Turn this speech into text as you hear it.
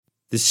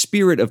The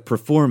spirit of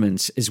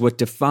performance is what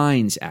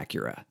defines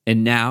Acura.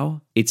 And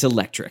now, it's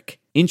electric.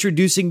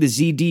 Introducing the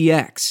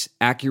ZDX,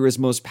 Acura's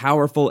most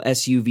powerful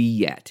SUV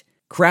yet.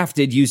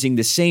 Crafted using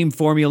the same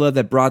formula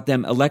that brought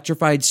them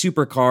electrified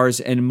supercars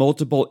and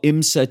multiple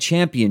IMSA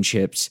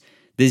championships,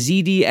 the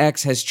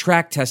ZDX has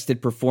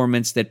track-tested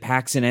performance that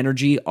packs an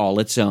energy all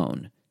its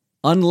own.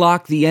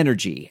 Unlock the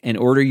energy and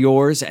order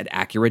yours at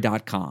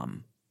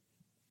Acura.com.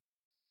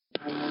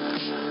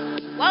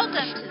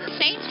 Welcome to the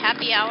Saints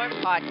Happy Hour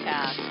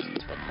podcast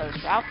with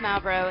host Ralph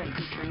Malbrough and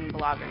featuring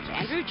bloggers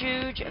Andrew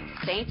Juge of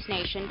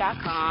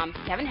SaintsNation.com,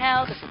 Kevin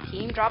Held of The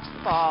Team Drops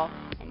the Ball,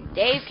 and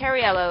Dave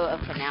Cariello of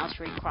Canal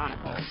Street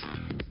Chronicles.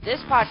 This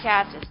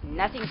podcast is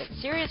nothing but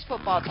serious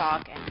football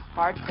talk and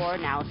hardcore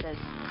analysis.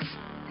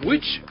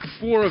 Which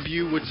four of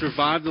you would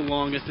survive the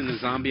longest in the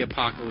zombie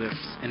apocalypse,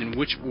 and in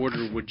which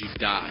order would you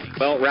die?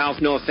 Well, Ralph,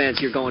 no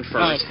offense, you're going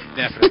first. Oh,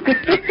 definitely.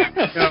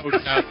 No.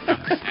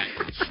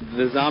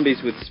 The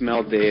zombies would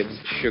smell Dave's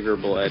sugar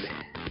blood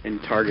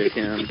and target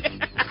him.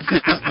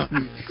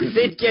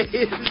 They'd get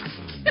his...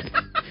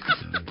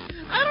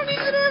 I don't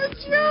even have a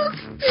joke,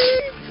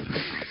 Dave.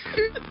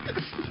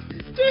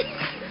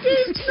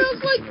 Dave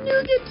smells like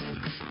nougat.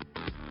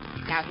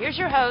 Now here's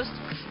your host,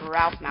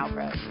 Ralph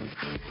Malbrough.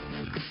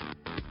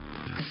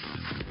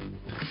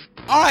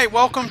 All right,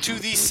 welcome to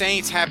the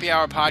Saints Happy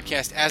Hour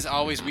podcast. As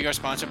always, we are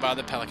sponsored by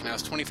the Pelican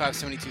House,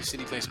 2572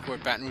 City Place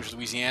Court, Baton Rouge,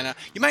 Louisiana.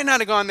 You might not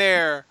have gone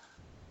there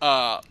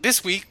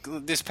this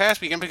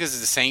past weekend because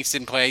the Saints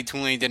didn't play,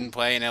 Tulane didn't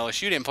play, and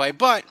LSU didn't play,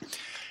 but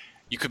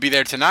you could be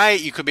there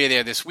tonight. You could be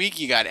there this week.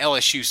 You got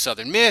LSU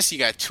Southern Miss. You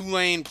got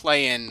Tulane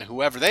playing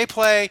whoever they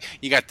play.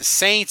 You got the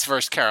Saints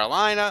versus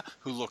Carolina,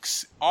 who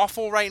looks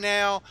awful right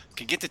now.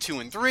 Can get to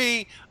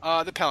 2-3.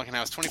 The Pelican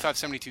House,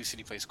 2572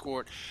 City Place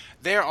Court.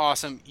 They're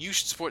awesome. You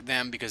should support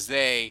them because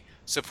they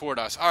support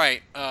us. All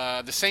right,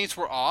 the Saints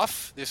were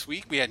off this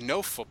week. We had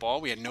no football.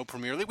 We had no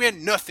Premier League. We had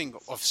nothing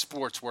of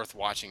sports worth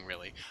watching,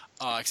 really,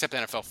 except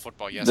NFL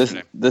football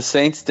yesterday. The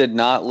Saints did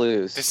not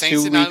lose. The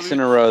Saints 2 weeks in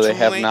a row, they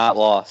have not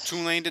lost.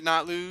 Tulane did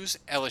not lose.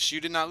 LSU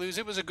did not lose.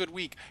 It was a good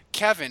week.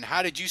 Kevin,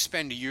 how did you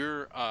spend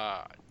your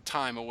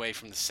time away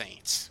from the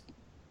Saints?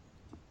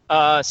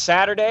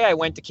 Saturday, I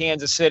went to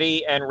Kansas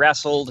City and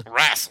wrestled.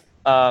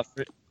 I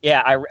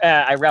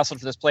wrestled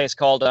for this place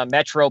called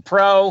Metro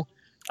Pro.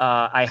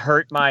 I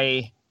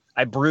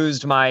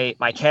bruised my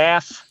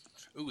calf.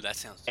 Ooh, that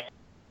sounds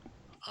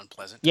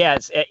unpleasant. Yeah,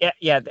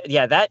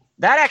 that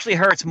actually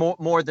hurts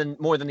more than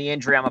the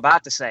injury I'm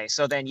about to say.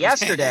 So then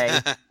yesterday,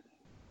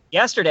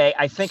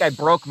 I think I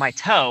broke my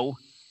toe.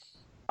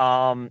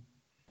 I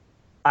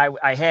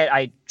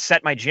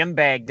set my gym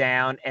bag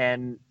down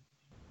and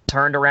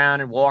turned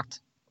around and walked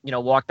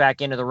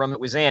back into the room it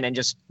was in and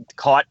just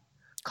caught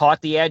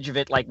the edge of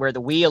it, like where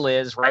the wheel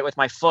is, right with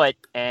my foot.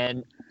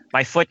 And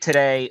my foot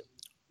today,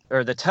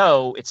 or the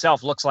toe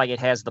itself, looks like it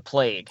has the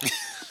plague.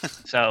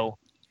 So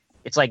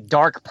it's like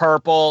dark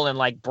purple and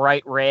like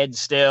bright red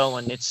still,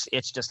 and it's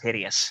just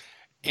hideous.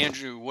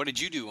 Andrew, what did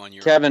you do on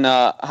your... Kevin,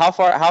 how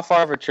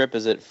far of a trip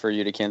is it for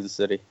you to Kansas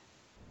City?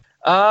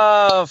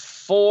 4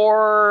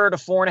 to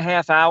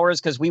 4.5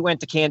 hours, because we went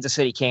to Kansas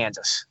City,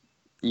 Kansas.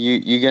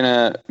 You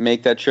gonna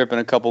make that trip in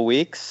a couple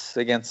weeks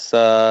against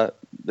the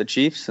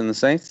Chiefs and the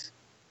Saints?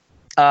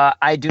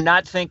 I do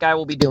not think I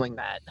will be doing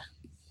that.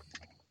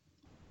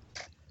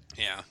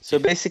 Yeah. So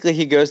basically,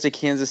 he goes to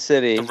Kansas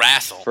City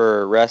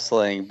for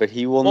wrestling, but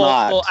he will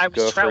not go for a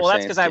Saints game.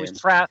 That's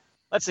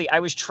because I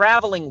was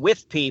traveling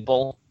with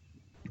people,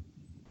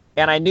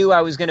 and I knew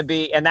I was going to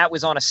be, and that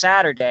was on a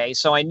Saturday,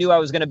 so I knew I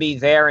was going to be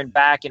there and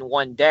back in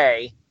one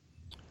day.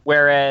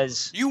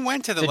 Whereas you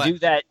went to the do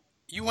that.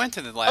 You went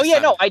to the last. Oh yeah,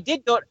 time. no, I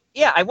did go.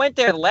 Yeah, I went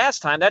there the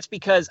last time. That's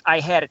because I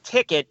had a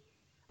ticket.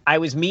 I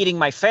was meeting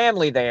my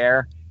family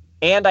there,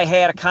 and I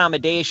had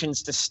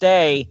accommodations to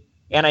stay,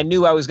 and I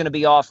knew I was going to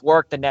be off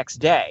work the next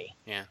day.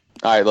 Yeah.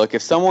 All right, look,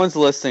 if someone's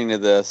listening to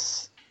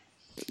this,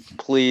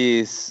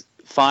 please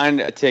find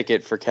a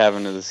ticket for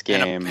Kevin to this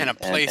game and a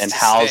place and to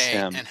house stay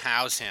him. And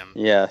house him.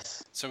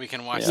 Yes. So we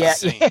can watch Yeah.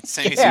 the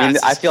Saints. I mean,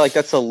 I feel like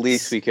that's the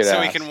least we could ask.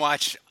 So we can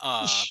watch.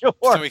 Sure.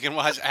 So we can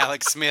watch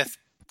Alex Smith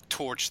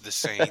torch the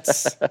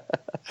Saints.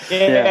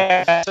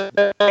 Yeah.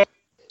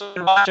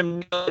 Watch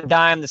him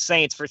dime the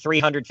Saints for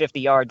 350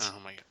 yards. Oh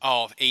my God!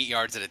 Oh, 8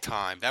 yards at a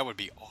time. That would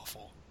be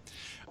awful.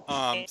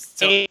 It's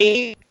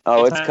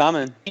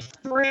coming.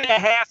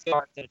 3.5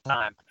 yards at a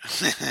time.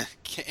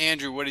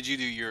 Andrew, what did you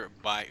do your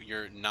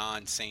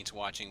non-Saints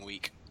watching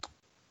week?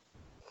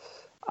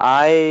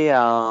 I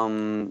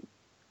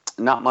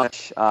not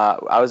much.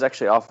 I was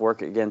actually off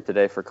work again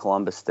today for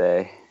Columbus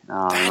Day.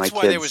 That's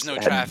why there was no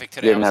traffic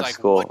today. I was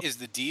like, what is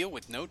the deal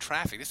with no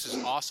traffic? This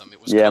is awesome. It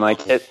was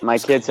my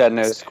kids had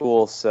no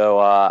school, so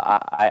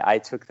I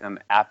took them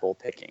apple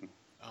picking.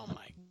 Oh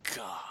my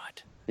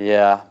God.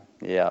 Yeah.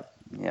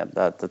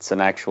 That's an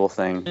actual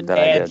thing that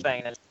I did.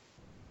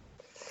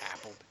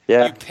 Apple.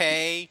 Yeah. You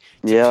pay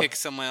to pick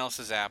someone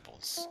else's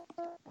apples.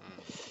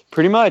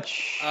 Pretty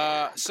much.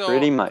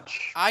 Pretty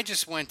much. I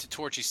just went to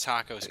Torchy's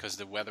Tacos because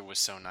the weather was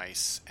so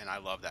nice, and I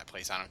love that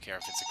place. I don't care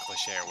if it's a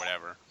cliche or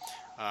whatever.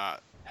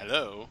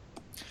 Hello.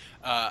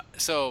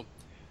 So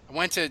I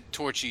went to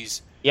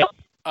Torchy's. Yep.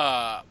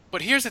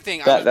 But here's the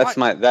thing. That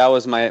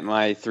was my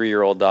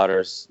 3-year-old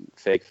daughter's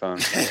fake phone.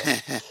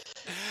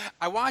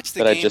 I watched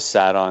the that game. I just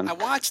sat on. I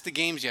watched the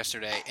games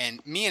yesterday,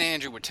 and me and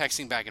Andrew were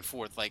texting back and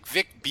forth. Like,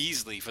 Vic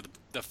Beasley for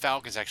the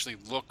Falcons actually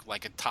looked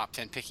like a top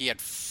 10 pick. He had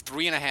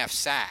 3.5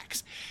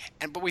 sacks,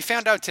 but we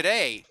found out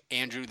today,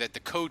 Andrew, that the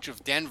coach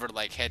of Denver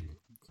had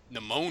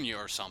pneumonia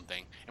or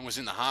something and was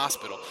in the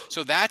hospital.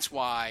 So that's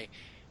why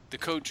the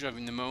coach of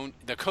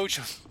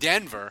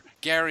Denver,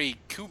 Gary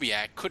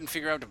Kubiak, couldn't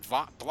figure out to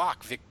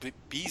block Vic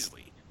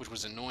Beasley, which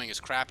was annoying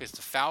as crap. As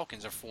the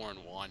Falcons are 4-1.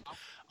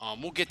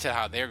 We'll get to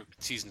how their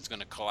season's going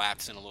to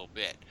collapse in a little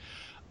bit.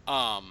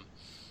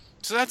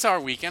 So that's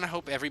our weekend. I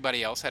hope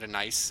everybody else had a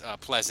nice,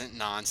 pleasant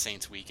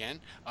non-Saints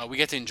weekend. We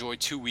get to enjoy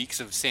 2 weeks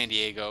of the San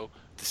Diego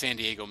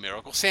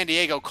Miracle. San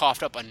Diego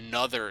coughed up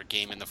another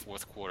game in the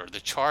fourth quarter. The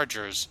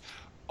Chargers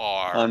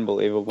are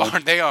unbelievable.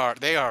 They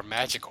are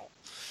magical.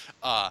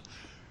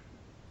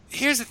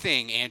 Here's the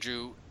thing,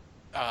 Andrew.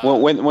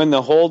 When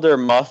the holder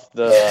muffed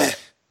the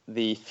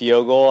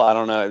field goal, I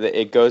don't know,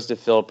 it goes to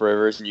Phillip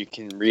Rivers, and you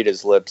can read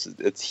his lips.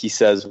 He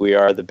says, "We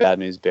are the Bad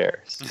News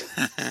Bears."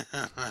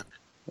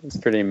 It's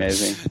pretty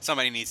amazing.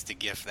 Somebody needs to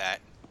gift that.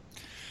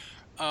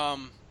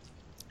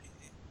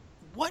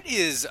 What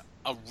is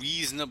a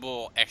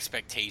reasonable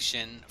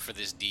expectation for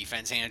this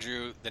defense,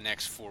 Andrew, the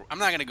next 4? I'm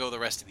not going to go the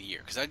rest of the year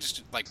because I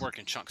just work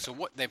in chunks.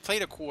 So they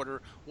played a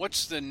quarter.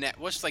 What's the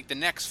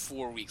next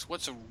 4 weeks?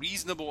 What's a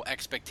reasonable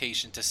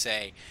expectation to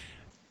say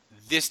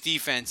this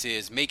defense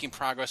is making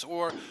progress,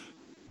 or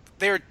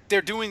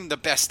they're doing the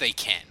best they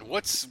can?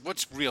 What's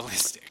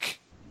realistic?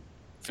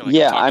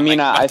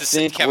 I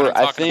think Kevin, I'm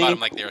talking about them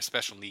like they're a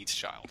special needs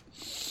child.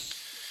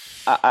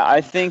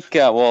 I think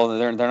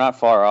they're not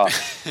far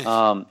off.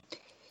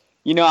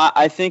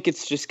 I think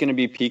it's just going to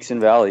be peaks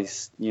and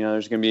valleys.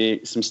 There's going to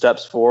be some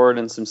steps forward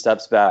and some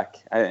steps back,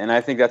 and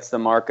I think that's the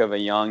mark of a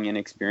young,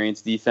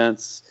 inexperienced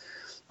defense.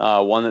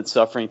 One that's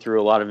suffering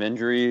through a lot of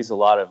injuries, a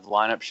lot of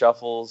lineup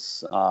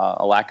shuffles,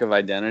 a lack of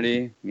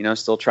identity,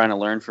 still trying to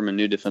learn from a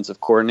new defensive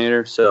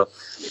coordinator. So,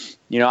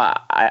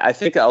 I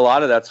think a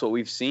lot of that's what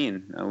we've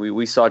seen.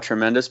 We saw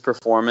tremendous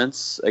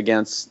performance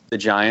against the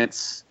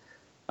Giants.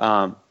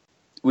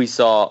 We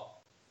saw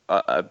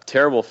a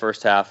terrible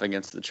first half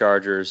against the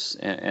Chargers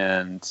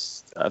and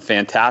a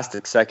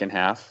fantastic second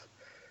half.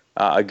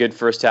 A good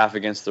first half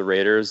against the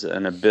Raiders,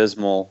 an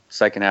abysmal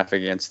second half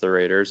against the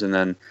Raiders, and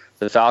then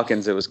the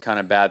Falcons, it was kind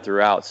of bad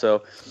throughout.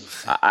 So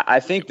I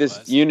think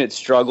this unit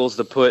struggles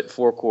to put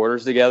 4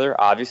 quarters together,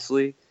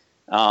 obviously.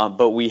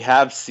 But we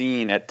have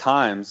seen at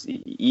times,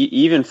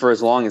 even for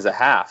as long as a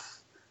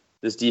half,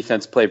 this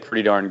defense played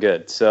pretty darn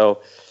good.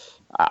 So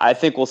I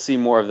think we'll see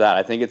more of that.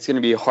 I think it's going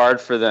to be hard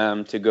for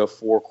them to go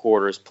 4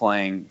 quarters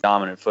playing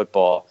dominant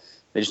football.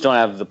 They just don't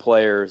have the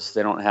players.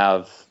 They don't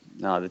have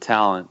the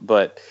talent.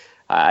 But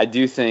I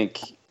do think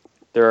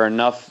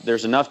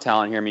there's enough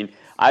talent here. I mean,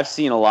 I've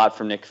seen a lot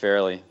from Nick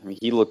Fairley. I mean,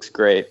 he looks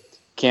great.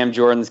 Cam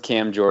Jordan's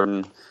Cam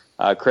Jordan.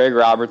 Craig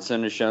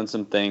Robertson has shown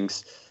some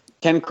things.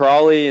 Ken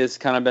Crawley has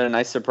kind of been a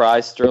nice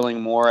surprise. Sterling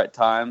Moore at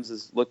times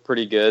has looked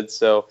pretty good.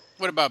 So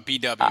what about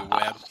B.W.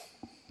 Webb?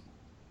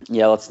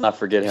 Yeah, let's not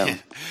forget him.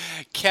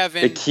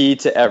 Kevin. The key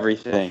to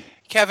everything.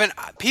 Kevin,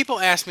 people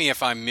ask me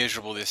if I'm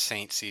miserable this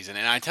Saints season,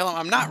 and I tell them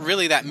I'm not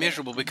really that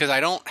miserable because I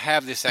don't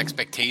have this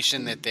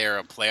expectation that they're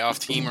a playoff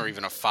team or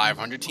even a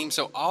 500 team.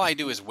 So all I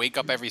do is wake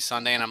up every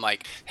Sunday and I'm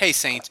like, hey,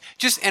 Saints,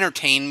 just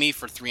entertain me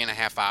for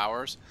 3.5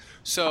 hours.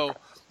 So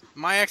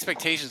my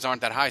expectations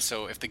aren't that high.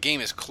 So if the game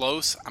is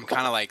close, I'm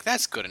kind of like,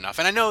 that's good enough.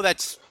 And I know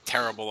that's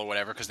terrible or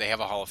whatever because they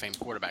have a Hall of Fame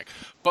quarterback.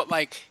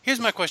 But, here's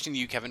my question to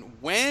you, Kevin.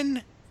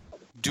 When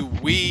do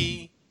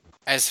we,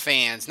 as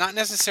fans, not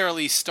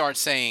necessarily start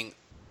saying,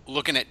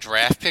 looking at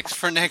draft picks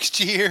for next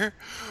year,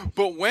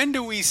 but when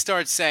do we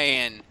start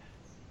saying,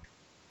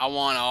 I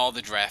want all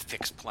the draft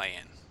picks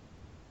playing,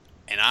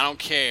 and I don't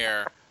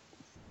care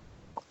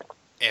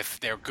if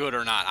they're good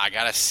or not. I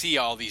gotta see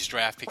all these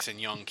draft picks and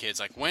young kids.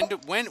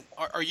 When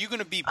are you going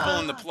to be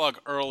pulling the plug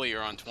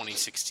earlier on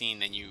 2016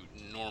 than you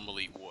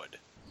normally would?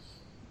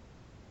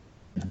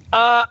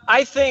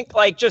 I think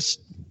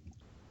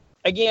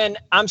again,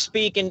 I'm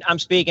speaking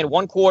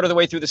 1 quarter of the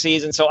way through the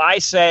season, so I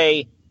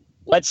say,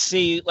 let's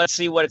see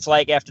what it's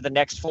like after the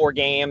next 4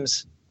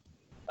 games.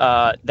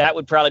 That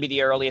would probably be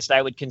the earliest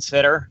I would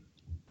consider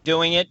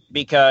doing it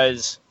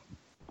because,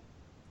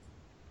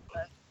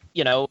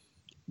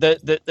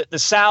 the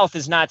South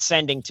is not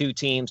sending 2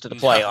 teams to the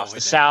playoffs. No,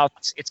 the South,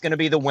 it's going to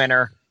be the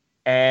winner,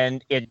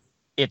 and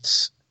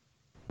it's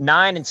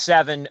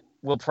 9-7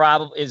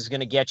 is going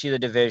to get you the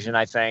division,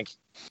 I think.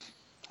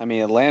 I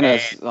mean,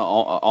 Atlanta's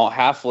all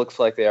half looks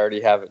like they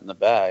already have it in the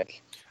bag.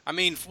 I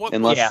mean,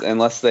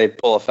 unless they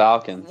pull a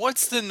Falcon.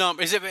 What's the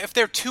number? Is it if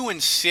they're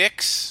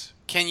 2-6?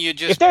 Can you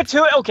just if they're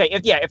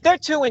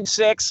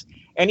 2-6,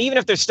 and even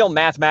if they're still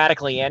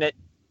mathematically in it,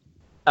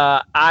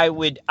 I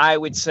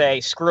would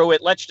say screw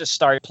it. Let's just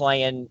start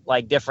playing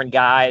different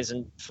guys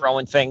and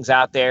throwing things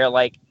out there.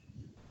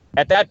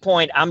 at that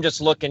point, I'm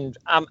just looking.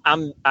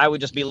 I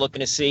would just be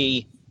looking to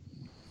see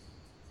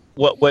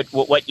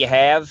what you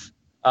have.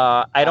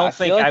 I don't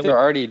think feel like I they're would.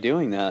 already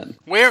doing that.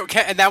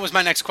 And that was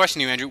my next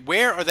question to you, Andrew.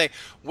 Where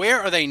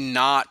are they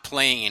not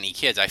playing any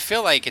kids? I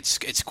feel like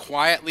it's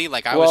quietly,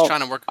 like I was trying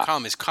to work a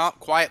column, is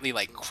quietly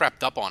like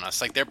crept up on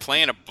us. Like they're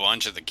playing a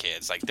bunch of the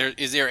kids. Like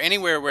is there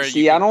anywhere where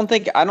I don't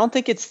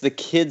think it's the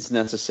kids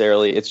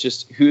necessarily. It's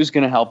just who's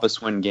going to help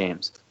us win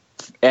games,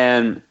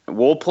 and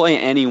we'll play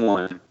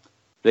anyone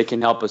that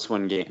can help us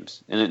win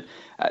games. And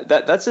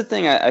that's the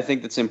thing I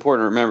think that's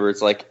important to remember.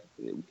 It's like,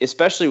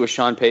 especially with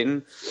Sean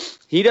Payton,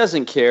 he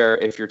doesn't care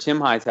if you're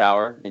Tim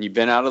Hightower and you've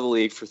been out of the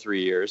league for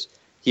 3 years.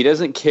 He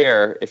doesn't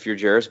care if you're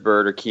Jarris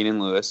Bird or Keenan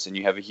Lewis and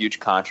you have a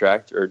huge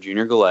contract, or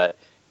Junior Gillette.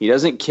 He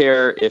doesn't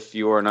care if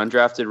you're an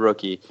undrafted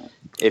rookie.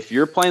 If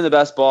you're playing the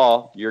best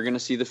ball, you're going to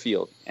see the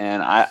field.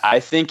 And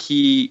I think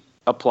he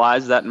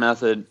applies that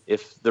method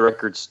if the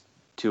record's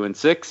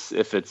 2-6,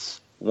 if it's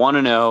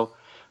 1-0,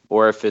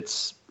 or if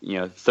it's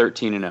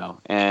 13-0.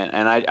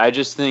 And I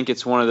just think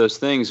it's one of those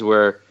things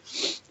where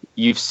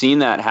you've seen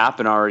that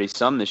happen already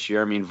some this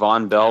year. I mean,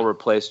 Von Bell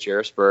replaced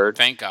Jarris Bird.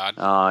 Thank God.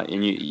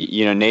 And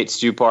Nate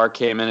Stupar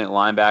came in at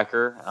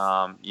linebacker.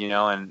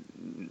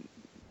 And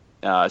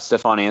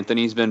Stephon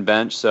Anthony's been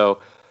benched. So,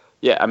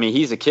 yeah, I mean,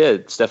 he's a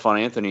kid,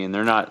 Stephon Anthony, and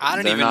they're not. I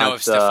don't even know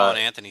if Stephon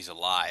Anthony's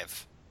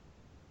alive.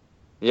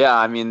 Yeah,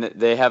 I mean,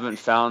 they haven't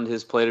found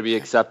his play to be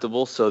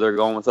acceptable, so they're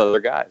going with other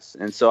guys.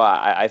 And so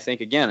I think,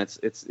 again,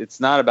 it's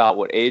not about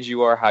what age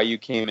you are, how you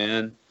came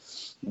in,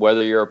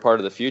 whether you're a part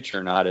of the future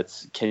or not.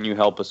 It's, can you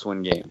help us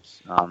win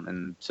games?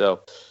 And so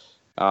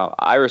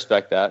I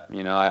respect that.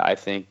 I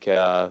think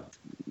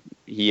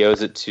he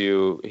owes it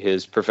to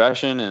his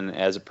profession and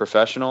as a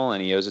professional,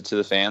 and he owes it to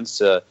the fans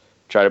to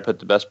try to put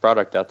the best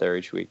product out there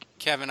each week.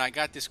 Kevin, I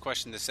got this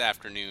question this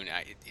afternoon.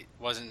 It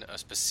wasn't a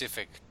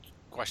specific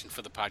question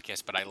for the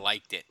podcast, but I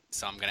liked it,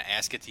 so I'm going to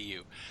ask it to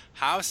you.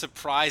 How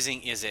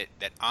surprising is it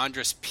that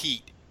Andres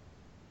Pete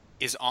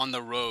is on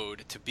the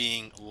road to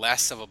being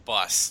less of a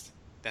bust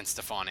than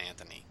Stephon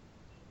Anthony?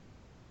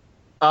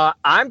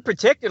 I'm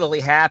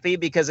particularly happy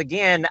because,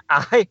 again,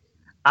 I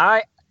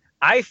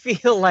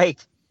feel like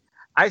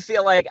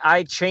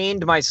I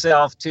chained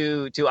myself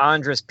to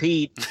Andres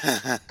Pete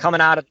coming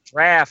out of the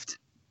draft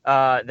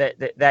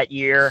that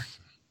year.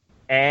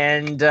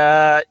 And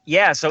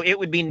so it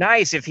would be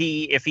nice if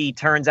he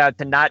turns out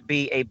to not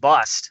be a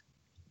bust.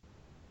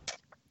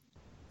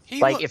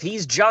 If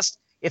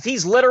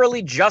he's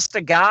literally just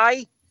a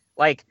guy,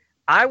 like,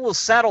 I will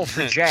settle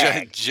for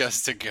Jag.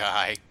 Just a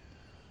guy.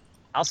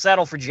 I'll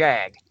settle for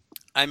Jag.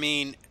 I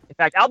mean, in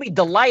fact, I'll be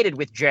delighted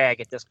with Jag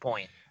at this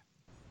point.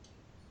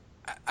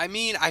 I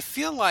mean, I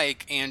feel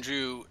like,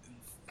 Andrew,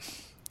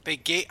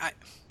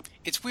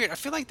 it's weird. I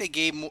feel like they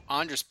gave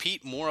Andres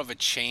Pete more of a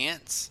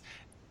chance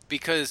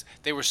because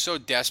they were so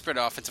desperate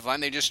offensive line.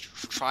 They just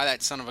try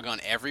that son of a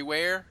gun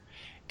everywhere.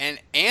 And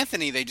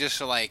Anthony, they just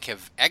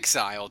have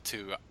exiled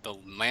to the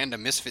land of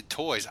misfit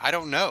toys. I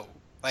don't know.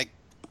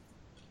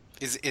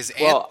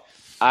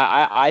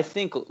 I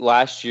think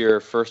last year,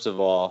 first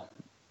of all,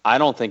 I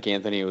don't think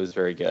Anthony was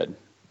very good.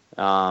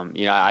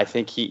 I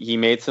think he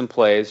made some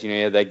plays. He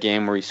had that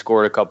game where he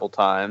scored a couple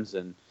times,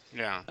 and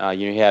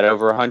he had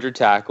over 100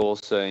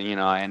 tackles. So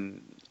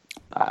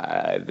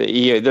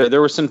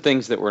there were some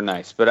things that were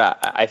nice, but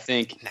I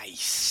think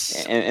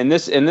nice. And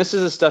this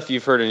is the stuff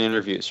you've heard in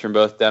interviews from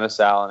both Dennis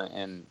Allen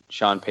and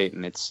Sean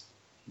Payton. It's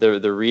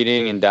the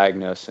reading and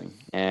diagnosing,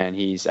 and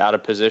he's out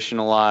of position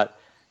a lot.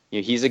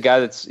 He's a guy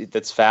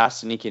that's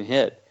fast and he can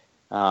hit,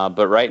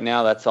 but right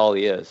now that's all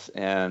he is.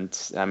 And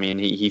I mean,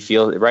 he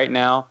feels right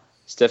now.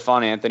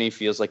 Stephon Anthony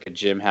feels like a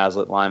Jim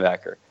Haslett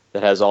linebacker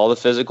that has all the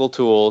physical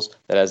tools,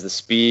 that has the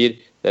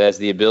speed, that has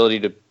the ability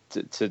to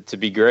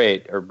be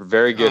great or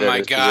very good at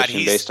his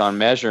position based on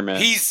measurement.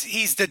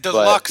 He's the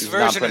deluxe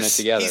version of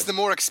he's the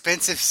more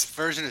expensive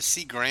version of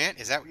C. Grant.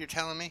 Is that what you're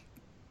telling me?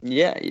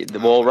 Yeah,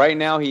 well, right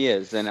now he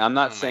is, and I'm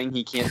not saying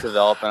he can't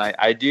develop. And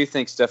I do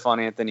think Stephon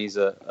Anthony's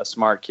a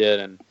smart kid,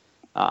 and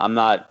I'm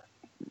not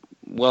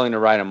willing to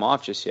write him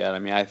off just yet. I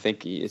mean, I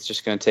think it's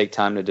just going to take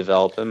time to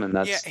develop him, and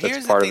that's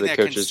part of the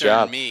coach's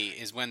job. Me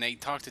is when they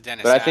talk to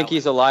Dennis But Allen. I think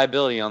he's a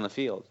liability on the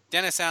field.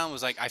 Dennis Allen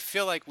was like, I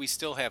feel like we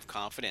still have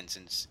confidence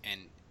in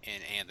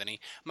Anthony.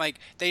 I'm like,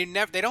 they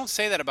don't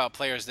say that about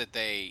players that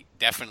they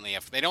definitely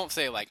have. They don't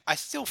say I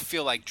still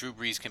feel like Drew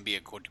Brees can be a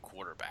good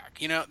quarterback.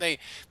 They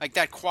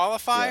that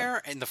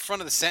qualifier in the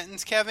front of the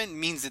sentence, Kevin,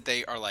 means that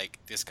they are like,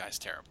 this guy's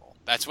terrible.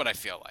 That's what I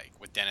feel like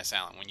with Dennis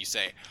Allen. When you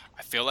say,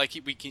 I feel like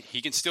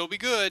he can still be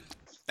good,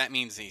 that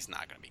means he's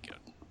not going to be good.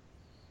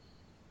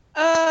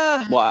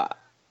 Well,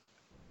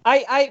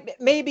 I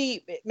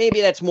maybe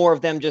that's more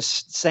of them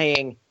just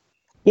saying,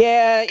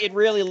 yeah, it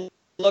really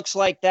looks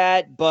like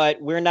that,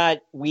 but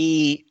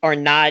we are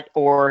not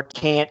or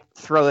can't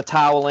throw the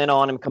towel in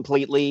on him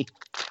completely.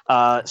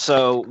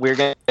 So we're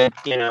going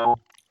to,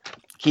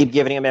 keep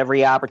giving him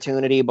every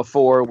opportunity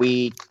before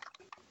we,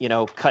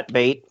 cut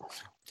bait.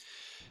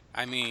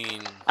 I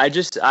mean, I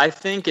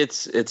think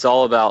it's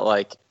all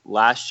about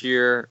last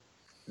year,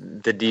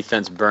 the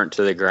defense burnt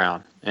to the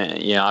ground.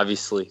 And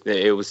obviously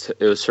it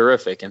was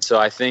horrific. And so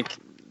I think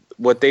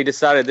what they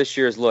decided this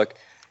year is, look,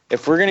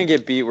 if we're going to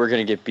get beat, we're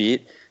going to get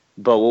beat.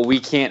 But what we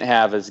can't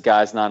have is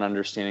guys not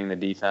understanding the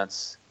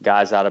defense,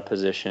 guys out of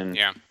position,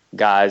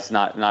 guys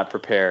not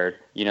prepared.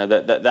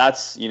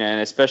 That's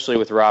and especially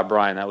with Rob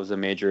Bryan, that was a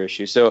major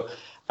issue. So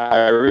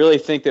I really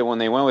think that when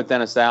they went with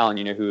Dennis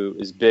Allen, who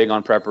is big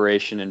on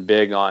preparation and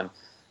big on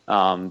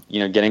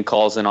getting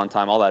calls in on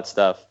time, all that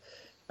stuff.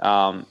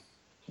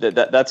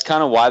 That's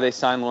kind of why they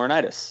signed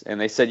Laurinaitis. And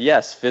they said,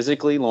 yes,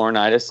 physically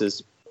Laurinaitis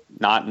is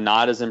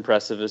not as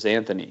impressive as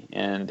Anthony,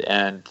 and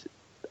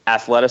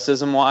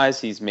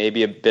athleticism-wise, he's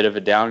maybe a bit of a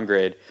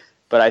downgrade.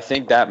 But I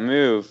think that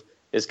move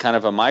is kind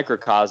of a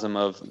microcosm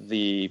of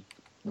the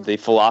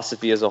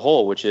philosophy as a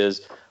whole, which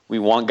is we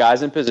want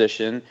guys in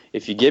position.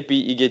 If you get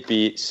beat, you get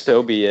beat.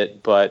 So be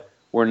it. But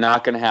we're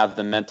not going to have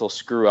the mental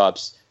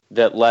screw-ups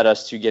that led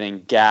us to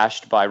getting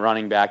gashed by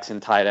running backs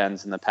and tight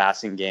ends in the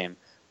passing game,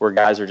 where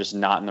guys are just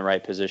not in the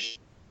right position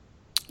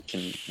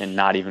and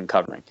not even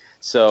covering.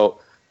 So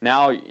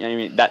now,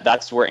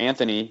 that's where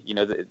Anthony,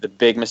 the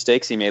big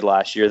mistakes he made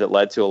last year that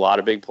led to a lot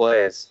of big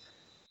plays,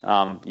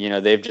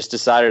 they've just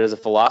decided as a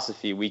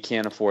philosophy, we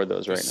can't afford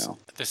those right now.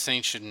 The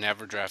Saints should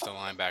never draft a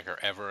linebacker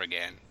ever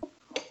again.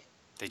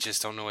 They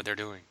just don't know what they're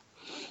doing.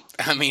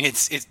 I mean,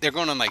 they're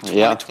going on like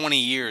 20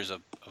 years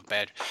of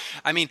bad.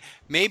 I mean,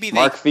 maybe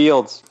Mark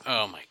Fields.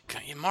 Oh my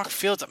God, Mark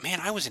Fields. Man,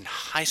 I was in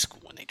high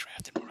school when they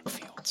drafted Mark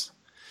Fields.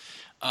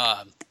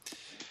 All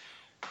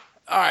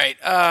right.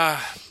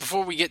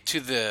 Before we get to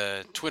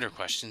the Twitter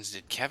questions,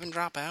 did Kevin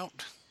drop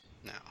out?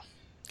 No.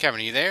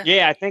 Kevin, are you there?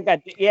 Yeah, I think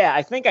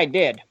I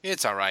did.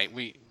 It's all right.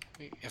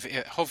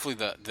 Hopefully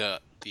the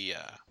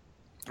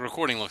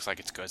recording looks like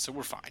it's good, so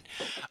we're fine.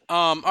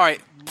 All right.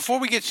 Before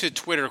we get to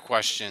Twitter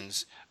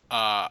questions,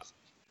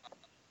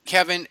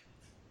 Kevin,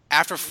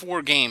 after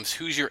 4 games,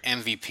 who's your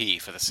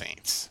MVP for the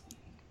Saints?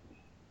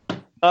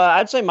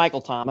 I'd say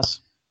Michael Thomas.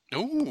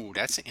 Ooh,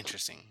 that's an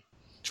interesting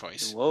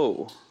choice.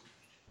 Whoa.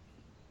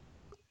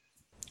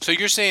 So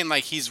you're saying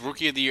like he's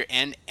Rookie of the Year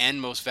and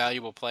Most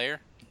Valuable Player?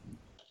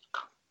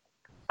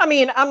 I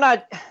mean, I'm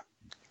not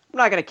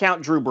going to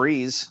count Drew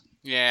Brees.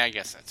 Yeah, I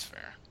guess that's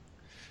fair.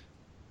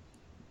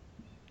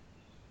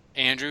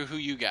 Andrew, who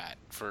you got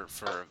for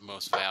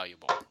Most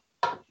Valuable?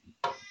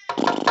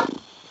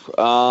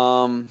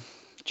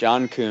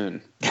 John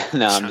Kuhn.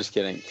 No, I'm just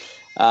kidding.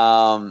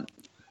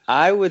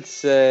 I would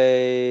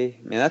say,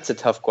 man, that's a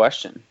tough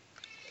question.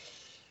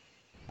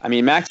 I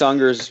mean, Max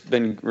Unger's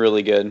been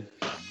really good.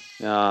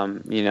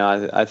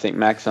 I think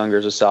Max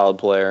Unger's a solid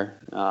player.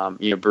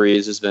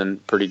 Breeze has been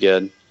pretty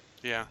good.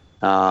 Yeah.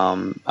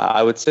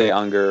 I would say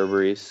Unger or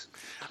Breeze.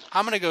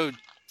 I'm going to go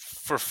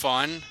for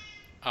fun,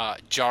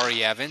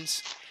 Jari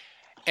Evans.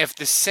 If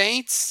the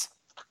Saints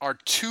are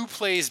 2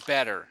 plays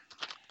better,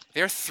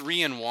 they're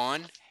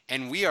 3-1,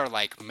 and we are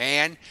like,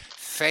 man,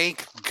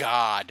 thank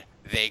God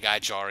they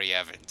got Jari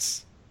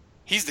Evans.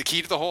 He's the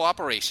key to the whole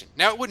operation.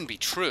 Now, it wouldn't be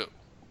true,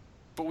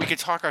 but we could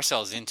talk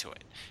ourselves into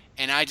it.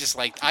 And I just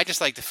like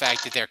the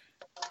fact that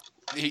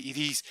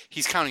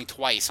he's counting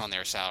twice on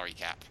their salary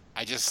cap.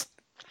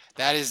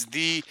 That is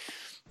the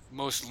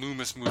most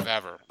Loomis move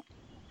ever.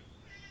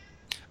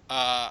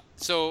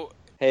 So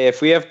hey,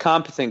 if we have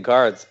competent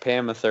guards, pay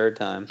him a third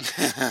time.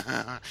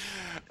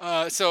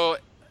 So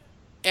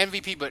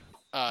MVP, but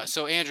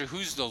so Andrew,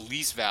 who's the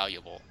least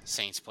valuable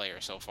Saints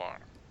player so far?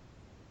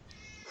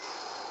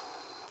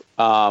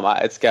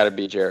 It's got to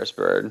be Jarvis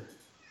Byrd.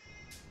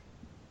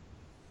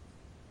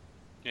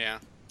 Yeah.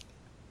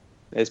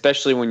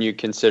 Especially when you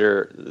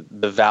consider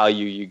the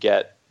value you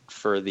get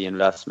for the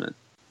investment.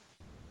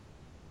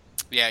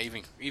 Yeah,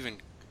 even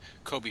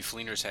Kobe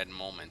Fleener's had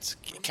moments.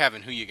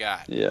 Kevin, who you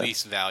got? Yeah.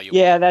 Least valuable.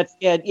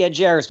 Yeah,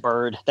 Jarvis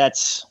Byrd.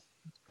 That's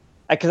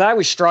because I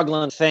was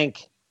struggling to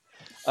think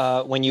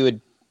when you had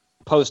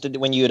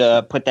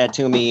put that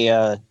to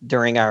me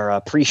during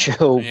our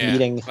pre-show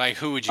meeting. Like,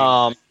 who would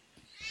you?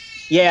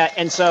 Yeah,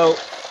 and so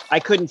I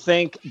couldn't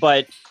think,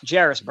 but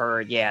Jarvis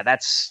Byrd. Yeah,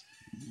 that's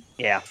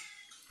yeah.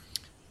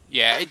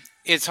 Yeah,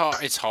 it's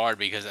hard. It's hard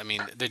because I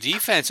mean the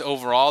defense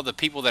overall, the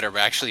people that are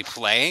actually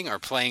playing are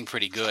playing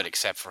pretty good,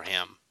 except for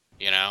him.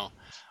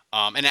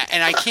 And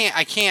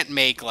I can't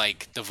make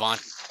like Devon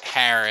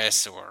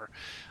Harris or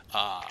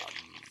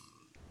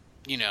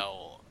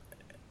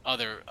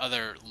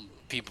other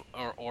people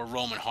or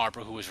Roman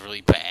Harper, who was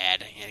really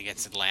bad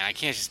against Atlanta. I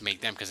can't just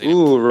make them because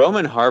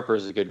Roman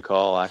Harper's a good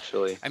call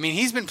actually. I mean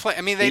he's been playing.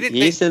 I mean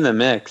he's in the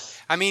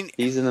mix. I mean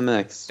he's in the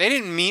mix. They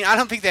didn't mean. I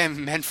don't think they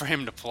meant for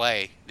him to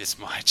play this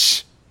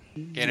much.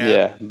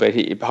 Yeah, but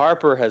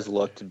Harper has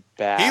looked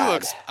bad. He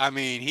looks. I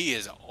mean, he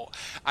is.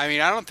 I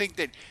mean, I don't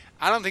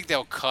think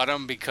they'll cut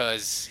him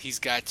because he's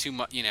got too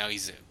much.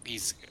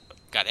 He's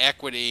got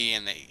equity,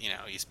 and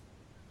he's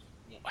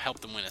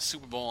helped them win a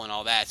Super Bowl and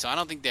all that. So I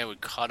don't think they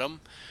would cut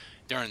him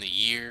during the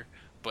year.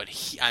 But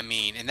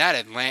and that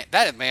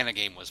Atlanta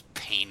game was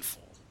painful.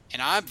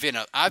 And I've been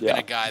a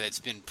guy that's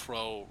been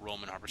pro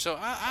Roman Harper, so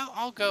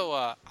I'll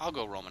go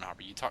Roman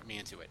Harper. You talked me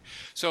into it.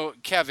 So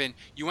Kevin,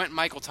 you went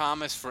Michael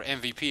Thomas for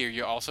MVP. Are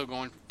you also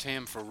going to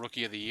him for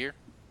Rookie of the Year?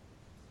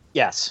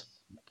 Yes.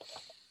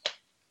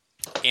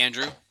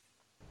 Andrew?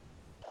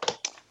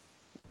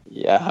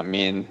 Yeah, I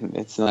mean,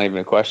 it's not even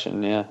a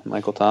question. Yeah,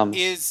 Michael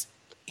Thomas.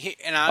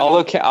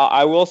 Although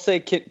I will say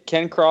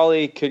Ken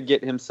Crawley could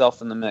get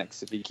himself in the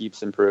mix if he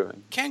keeps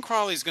improving. Ken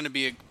Crawley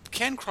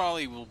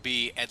will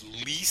be at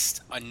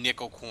least a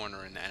nickel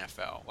corner in the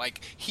NFL.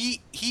 Like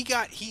he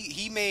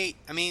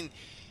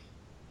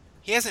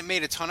hasn't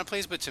made a ton of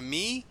plays, but to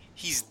me,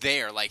 he's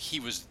there. Like he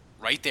was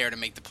right there to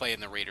make the play in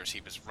the Raiders.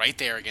 He was right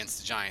there against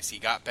the Giants. He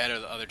got better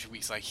the other 2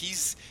 weeks. Like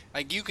he's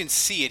like, you can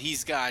see it.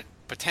 He's got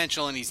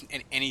potential, and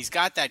he's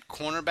got that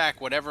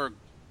cornerback, whatever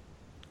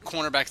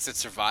cornerbacks that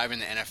survive in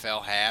the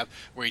NFL have,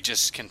 where he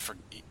just can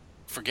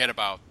forget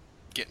about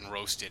getting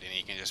roasted and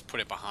he can just put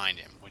it behind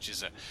him, which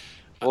is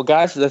well,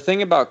 guys, the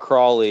thing about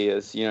Crawley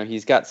is,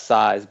 he's got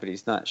size, but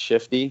he's not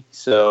shifty,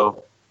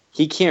 so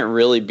he can't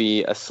really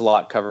be a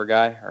slot cover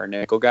guy or a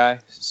nickel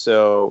guy.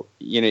 So,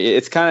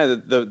 it's kind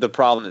of the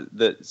problem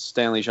that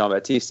Stanley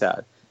Jean-Baptiste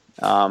had,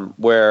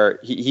 where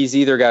he's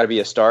either got to be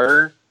a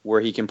starter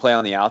where he can play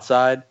on the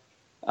outside,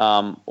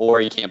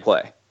 or he can't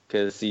play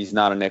because he's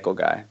not a nickel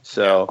guy.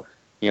 So,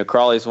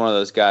 Crawley's one of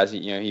those guys.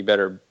 He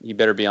better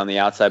be on the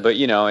outside. But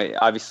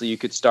obviously, you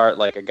could start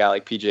like a guy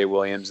like PJ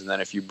Williams, and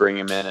then if you bring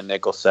him in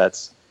nickel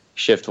sets,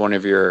 shift one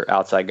of your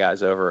outside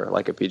guys over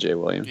like a PJ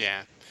Williams.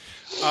 Yeah.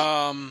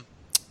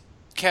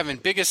 Kevin,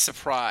 biggest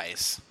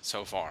surprise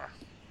so far,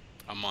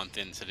 a month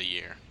into the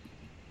year.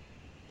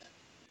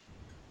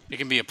 It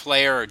can be a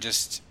player or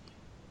just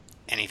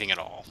anything at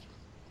all.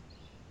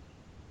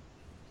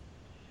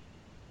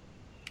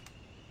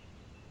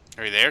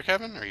 Are you there,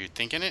 Kevin? Are you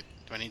thinking it?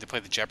 Do I need to play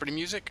the Jeopardy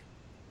music?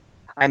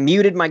 I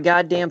muted my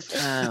goddamn.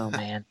 Oh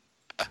man.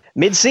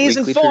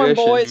 Mid-season Weekly form,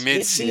 tradition. boys.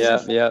 Mid-season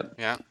form.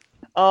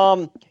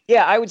 Yeah.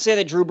 Yeah, I would say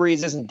that Drew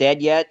Brees isn't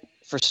dead yet.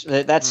 That's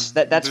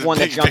one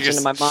that jumps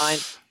into my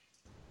mind.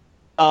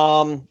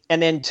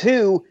 And then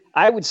 2,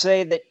 I would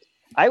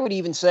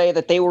even say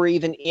that they were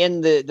even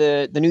in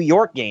the New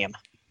York game.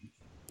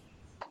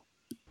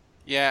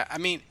 Yeah, I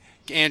mean,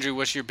 Andrew,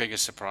 what's your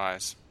biggest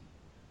surprise?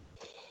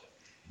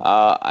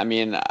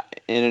 In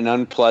an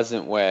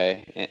unpleasant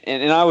way,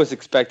 and I was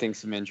expecting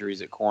some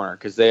injuries at corner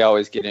because they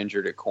always get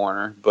injured at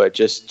corner, but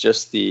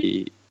just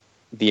the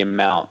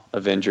amount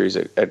of injuries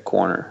at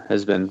corner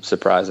has been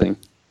surprising.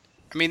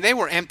 I mean, they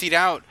were emptied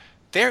out.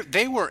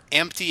 They were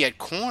empty at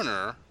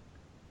corner.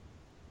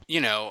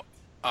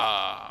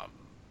 Not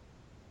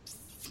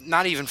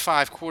even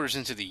 5 quarters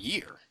into the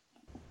year.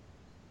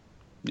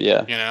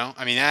 Yeah.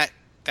 I mean that.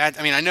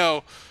 I mean, I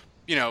know.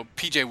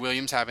 PJ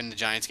Williams happened in the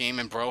Giants game,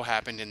 and Bro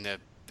happened in the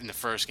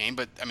first game,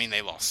 but I mean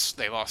they lost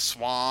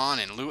Swan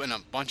and Luton a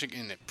bunch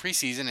in the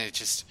preseason, and it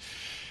just.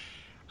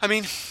 I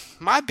mean,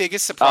 my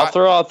biggest surprise.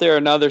 I'll throw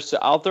another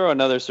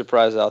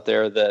surprise out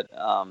there that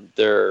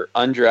their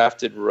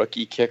undrafted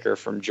rookie kicker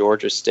from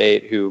Georgia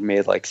State, who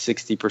made like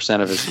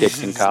 60% of his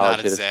kicks in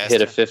college,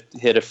 hit a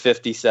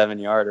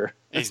 57-yarder.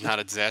 He's not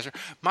a disaster.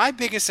 My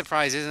biggest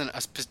surprise isn't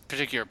a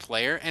particular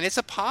player, and it's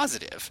a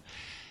positive.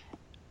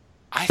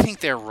 I think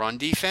their run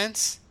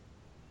defense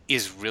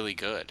is really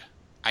good.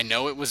 I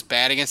know it was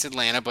bad against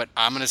Atlanta, but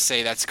I'm going to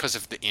say that's because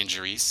of the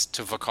injuries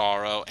to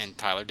Vaccaro and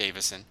Tyler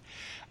Davison.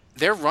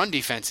 Their run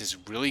defense is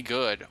really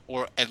good,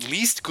 or at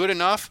least good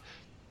enough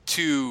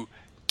to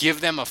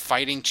give them a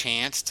fighting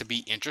chance to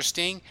be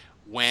interesting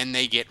when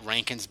they get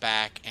Rankins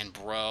back and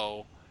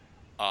Bro,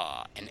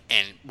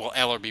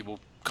 Ellerbe will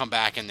come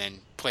back and then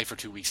play for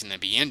 2 weeks and then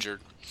be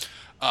injured.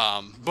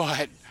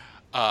 But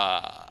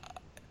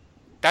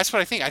that's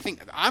what I think. I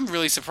think I'm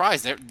really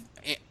surprised.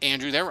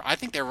 Andrew, I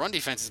think their run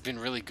defense has been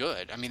really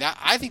good. I mean,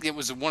 I think it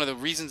was one of the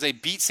reasons they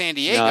beat San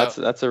Diego. No,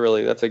 that's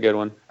a good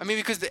one. I mean,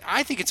 because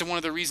I think it's one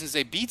of the reasons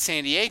they beat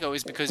San Diego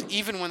is because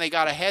even when they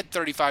got ahead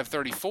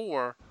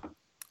 35-34,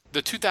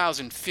 the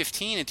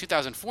 2015 and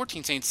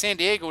 2014 Saints, San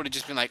Diego would have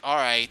just been like, all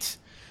right,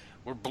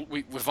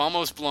 we've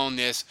almost blown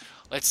this.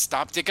 Let's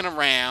stop dicking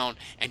around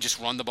and just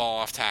run the ball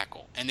off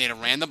tackle. And they'd have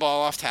ran the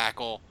ball off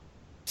tackle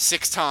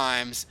 6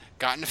 times,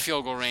 got into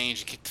field goal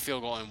range, and kicked the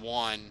field goal and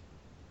won.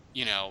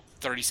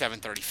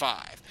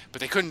 37-35, but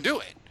they couldn't do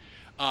it.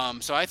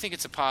 So I think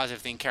it's a positive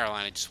thing.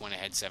 Carolina just went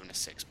ahead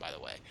 7-6, by the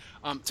way.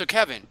 So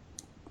Kevin,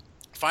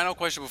 final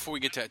question before we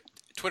get to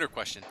Twitter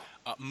question.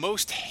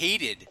 Most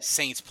hated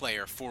Saints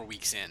player 4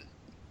 weeks in?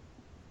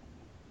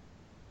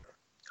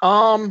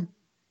 God.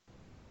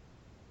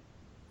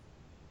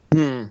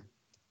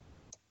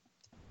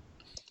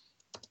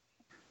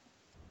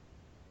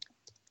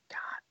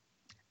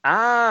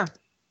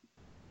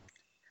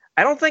 I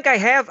don't think I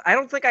have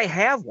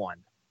one.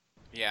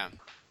 Yeah.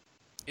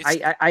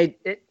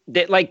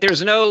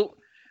 There's no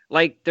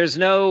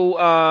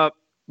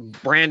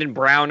Brandon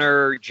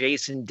Browner,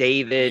 Jason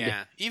David.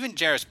 Yeah. Even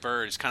Jarris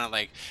Byrd is kind of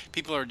like,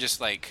 people are just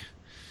like,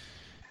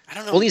 I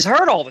don't know. Well, he's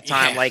hurt all the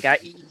time.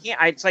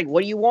 Yeah. It's like,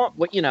 what do you want?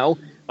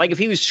 Like if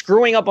he was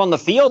screwing up on the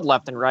field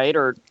left and right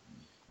or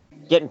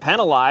getting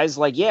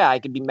penalized, I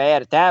could be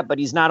mad at that, but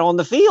he's not on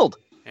the field.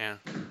 Yeah.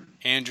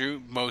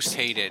 Andrew, most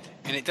hated,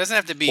 and it doesn't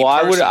have to be.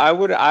 Well,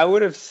 personal. I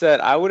would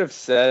have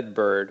said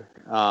Bird.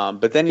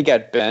 But then he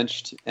got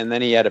benched, and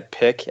then he had a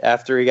pick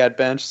after he got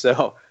benched.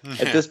 So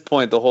at this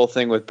point, the whole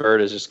thing with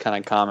Bird is just kind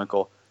of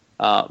comical.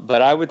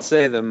 But I would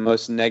say the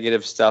most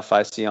negative stuff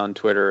I see on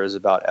Twitter is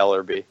about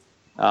Ellerby.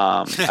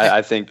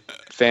 I think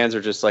fans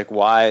are just like,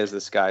 why is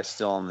this guy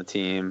still on the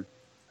team?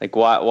 Like,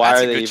 why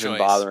are they even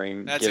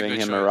bothering giving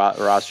him a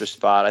roster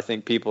spot? I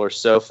think people are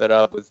so fed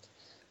up with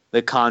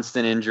the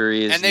constant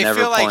injuries, and they never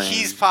feel like playing.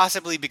 he's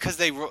possibly,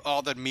 because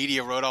all the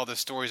media wrote all the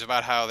stories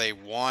about how they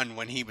won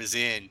when he was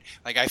in.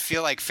 Like, I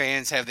feel like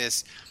fans have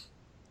this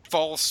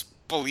false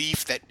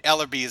belief that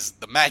Ellerby is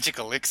the magic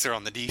elixir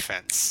on the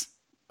defense.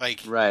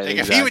 Like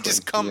if he would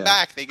just come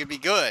back, they could be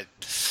good.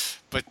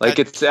 But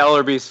it's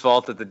Ellerby's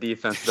fault that the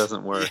defense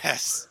doesn't work.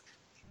 Yes.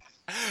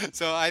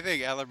 So I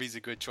think Ellerby's a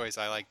good choice.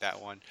 I like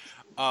that one.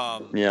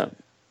 Yeah.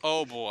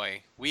 Oh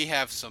boy, we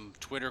have some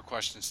Twitter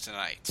questions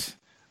tonight.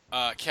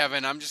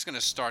 Kevin, I'm just going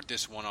to start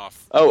this one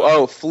off.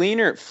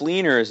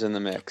 Fleener is in the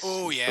mix.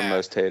 Oh yeah, for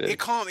most hated.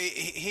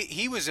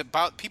 He was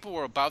about. People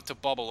were about to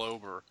bubble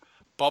over,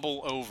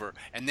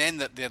 and then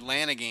the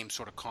Atlanta game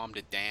sort of calmed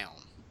it down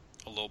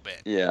a little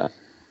bit. Yeah.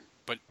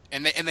 But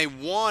they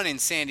won in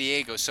San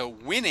Diego, so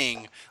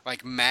winning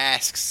like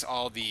masks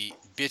all the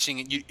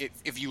bitching.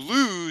 If you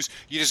lose,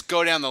 you just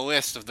go down the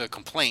list of the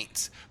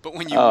complaints. But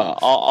when you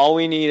all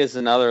we need is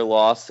another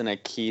loss and a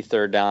key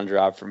third down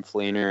drop from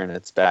Fleener, and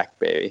it's back,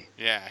 baby.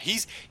 Yeah,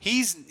 he's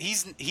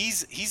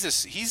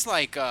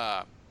like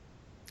a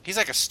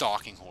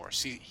stalking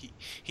horse.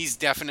 He's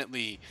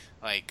definitely,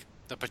 like,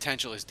 the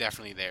potential is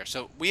definitely there.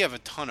 So we have a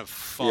ton of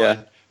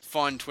fun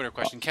Twitter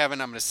question.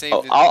 Kevin, I'm going to save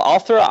this. I'll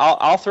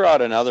throw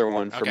out another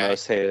one for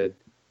most hated.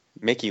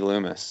 Mickey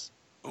Loomis.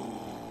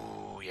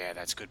 Ooh, yeah,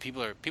 that's good.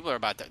 People are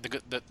about that.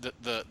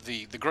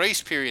 The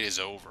grace period is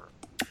over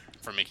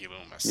for Mickey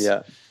Loomis.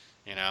 Yeah.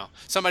 You know,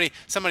 somebody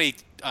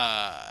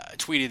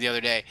tweeted the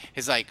other day.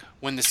 It's like,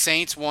 when the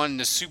Saints won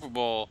the Super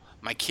Bowl,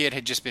 my kid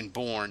had just been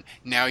born.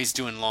 Now he's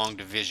doing long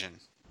division.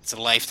 It's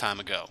a lifetime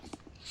ago.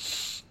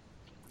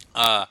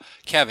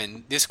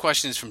 Kevin, this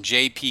question is from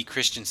J.P.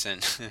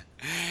 Christensen.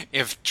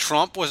 If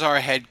Trump was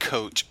our head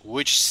coach,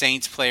 which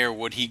Saints player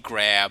would he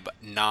grab?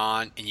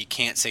 And you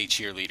can't say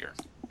cheerleader.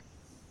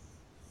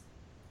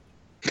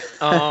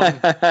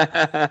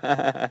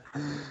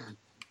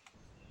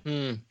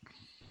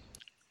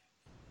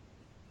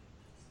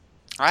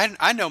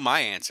 I know my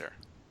answer.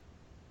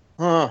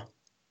 Huh.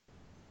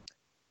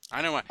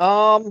 I know my.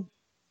 God.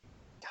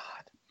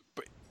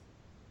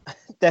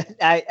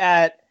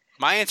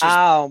 My answer is.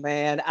 Oh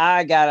man,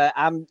 my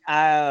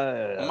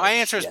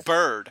answer is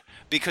Bird,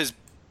 because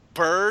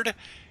Bird,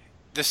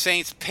 the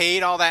Saints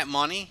paid all that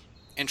money,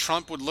 and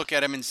Trump would look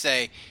at him and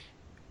say,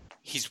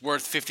 he's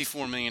worth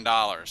 $54 million.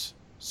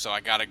 So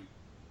I gotta.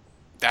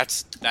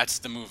 That's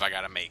the move I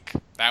gotta make.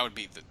 That would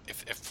be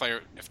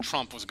if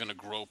Trump was gonna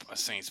grope a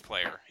Saints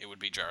player, it would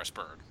be Jairus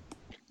Bird.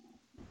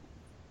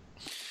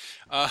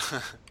 All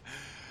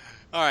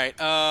right.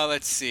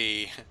 Let's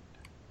see.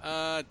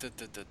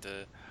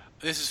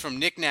 This is from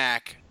Nick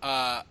Knack.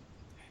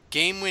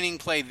 Game-winning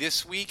play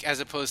this week as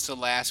opposed to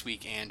last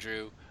week,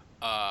 Andrew.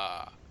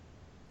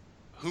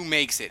 Who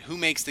makes it? Who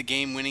makes the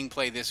game-winning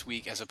play this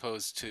week as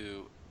opposed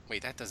to...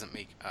 Wait, that doesn't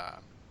make...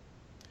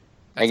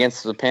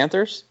 Against the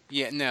Panthers?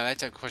 Yeah, no,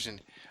 that's a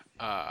question.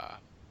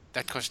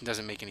 That question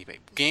doesn't make any...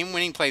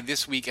 Game-winning play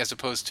this week as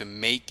opposed to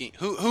making...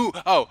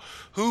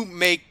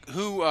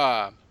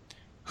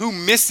 Who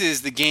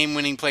misses the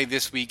game-winning play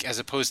this week as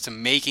opposed to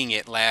making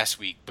it last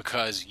week?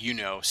 Because,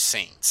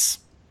 Saints.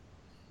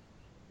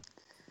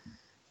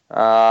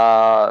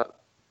 Well,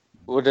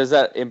 does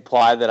that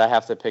imply that I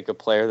have to pick a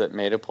player that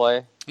made a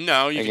play?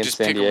 No, you can just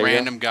pick Diego? a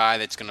random guy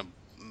that's gonna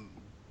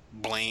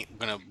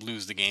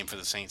lose the game for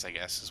the Saints, I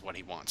guess, is what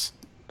he wants.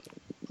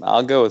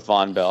 I'll go with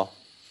Von Bell.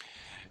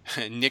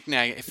 Nick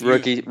Nag,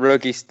 rookie.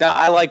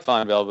 I like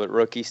Von Bell, but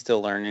rookie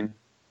still learning.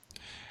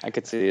 I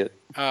could see it.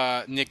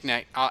 Nick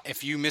Nag,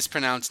 if you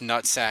mispronounce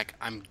nutsack,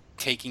 I'm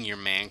taking your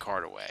man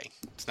card away.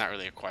 It's not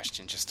really a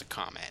question, just a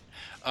comment.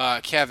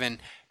 Kevin,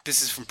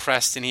 this is from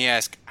Preston. He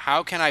asked,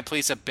 how can I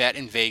place a bet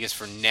in Vegas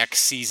for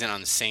next season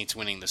on the Saints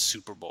winning the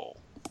Super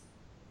Bowl?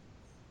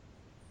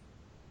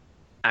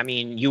 I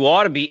mean, you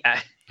ought to be.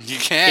 You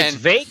can. It's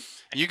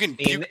Vegas. You can.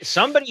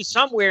 Somebody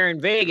somewhere in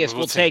Vegas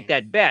will take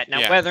that bet.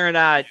 Now, whether or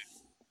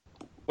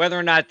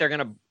not they're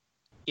going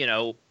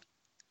to,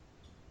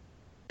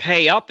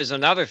 pay up is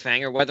another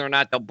thing, or whether or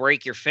not they'll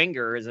break your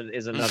finger is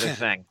another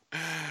thing.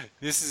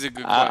 This is a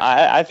good question.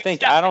 I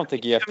don't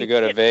think you have to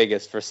go to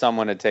Vegas for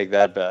someone to take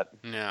that bet.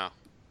 No.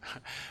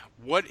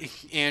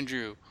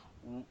 Andrew,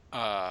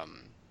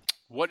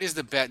 what is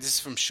the bet? This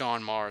is from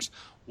Sean Mars.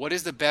 What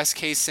is the best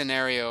case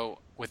scenario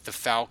with the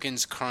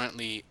Falcons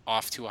currently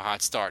off to a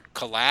hot start?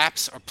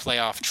 Collapse or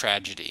playoff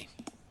tragedy?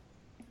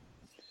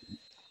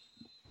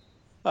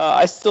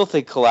 I still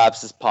think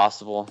collapse is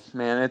possible.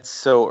 Man, it's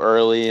so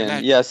early.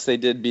 And yes, they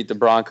did beat the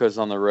Broncos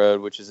on the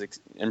road, which is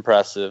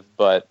impressive.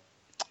 But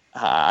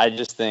I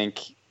just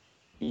think,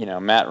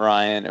 Matt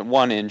Ryan,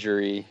 one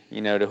injury,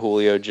 to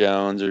Julio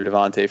Jones or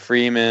Devontae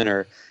Freeman,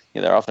 or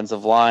their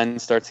offensive line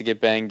starts to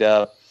get banged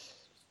up.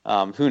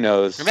 Who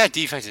knows? And that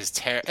defense is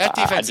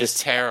is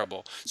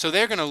terrible. So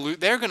they're gonna lose.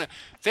 They're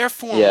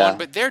 4-1, Yeah.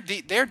 but their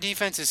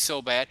defense is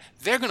so bad.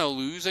 They're gonna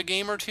lose a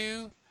game or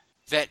two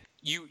that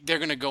they're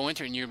gonna go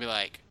into, and you're gonna be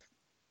like,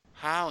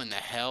 how in the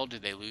hell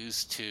did they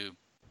lose to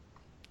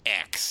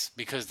X?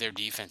 Because their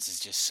defense is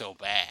just so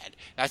bad.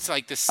 That's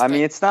like this. I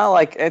mean, it's not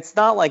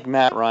like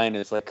Matt Ryan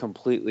has like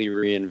completely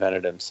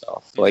reinvented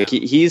himself. Like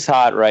he's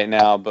hot right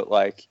now, but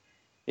like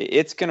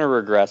it's gonna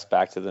regress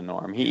back to the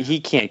norm. He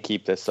can't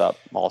keep this up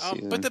all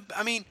season. But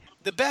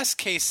the best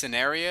case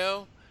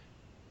scenario,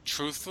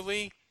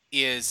 truthfully,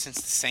 is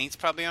since the Saints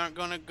probably aren't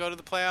going to go to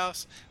the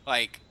playoffs,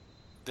 like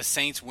the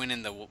Saints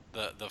winning the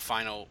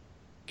final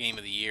game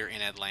of the year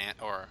in Atlanta,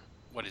 or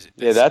what is it?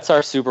 Yeah, that's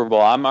our Super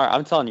Bowl.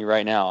 I'm telling you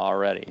right now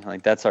already.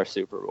 Like that's our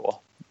Super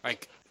Bowl.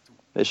 Like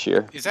this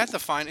year. Is that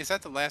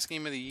the last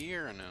game of the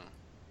year or no?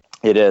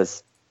 It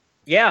is.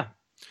 Yeah.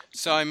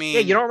 So I mean.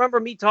 Yeah, you don't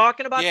remember me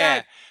talking about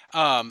that?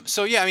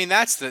 So yeah, I mean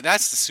that's the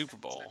Super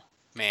Bowl,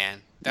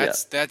 man.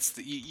 That's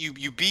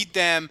you beat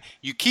them,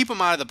 you keep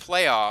them out of the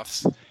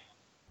playoffs,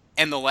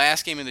 and the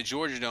last game in the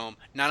Georgia Dome,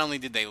 not only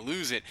did they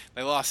lose it,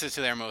 they lost it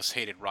to their most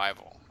hated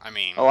rival. I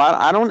mean,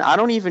 I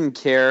don't even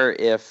care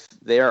if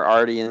they are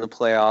already in the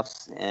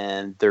playoffs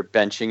and they're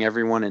benching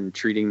everyone and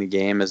treating the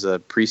game as a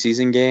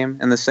preseason game,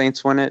 and the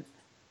Saints win it.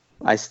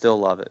 I still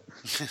love it.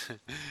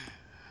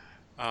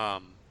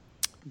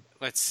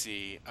 Let's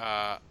see.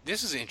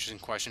 This is an interesting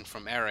question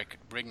from Eric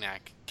Brignac.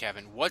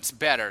 Kevin, what's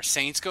better?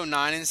 Saints go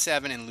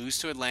 9-7 and lose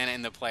to Atlanta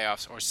in the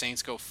playoffs, or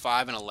Saints go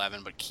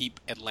 5-11 but keep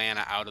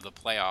Atlanta out of the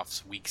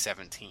playoffs week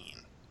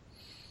 17?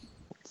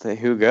 So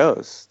who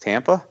goes?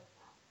 Tampa?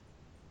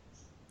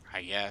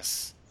 I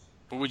guess.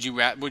 But would you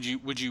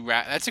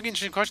that's an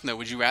interesting question though.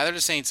 Would you rather the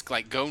Saints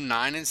like go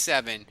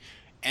 9-7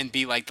 and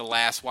be like the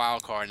last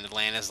wild card, and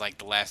Atlanta's like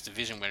the last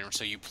division winner,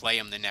 so you play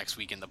them the next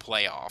week in the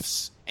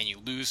playoffs, and you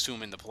lose to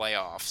them in the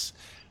playoffs?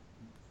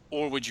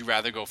 Or would you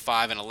rather go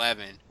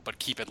 5-11, but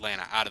keep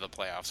Atlanta out of the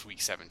playoffs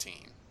week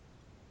 17?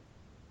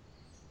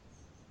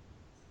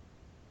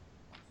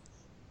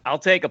 I'll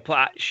take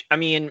I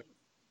mean,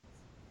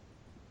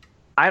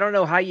 I don't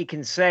know how you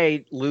can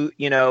say,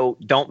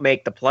 don't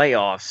make the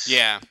playoffs.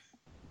 Yeah.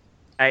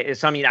 I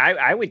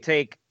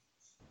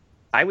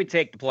would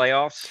take the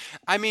playoffs.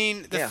 I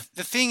mean, the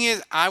thing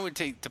is, I would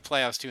take the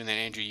playoffs too, and then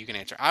Andrew, you can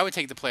answer. I would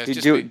take the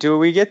playoffs. Do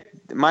we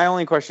get? My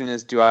only question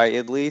is, do I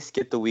at least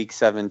get the Week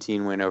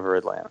 17 win over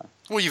Atlanta?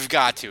 Well, you've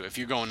got to if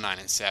you're going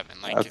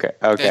 9-7. Like, okay.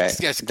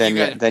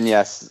 Then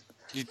yes,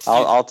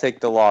 I'll take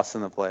the loss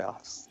in the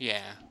playoffs.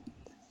 Yeah.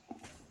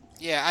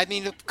 Yeah, I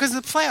mean, because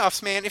the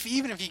playoffs, man.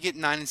 Even if you get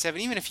 9-7,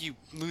 even if you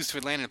lose to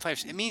Atlanta in the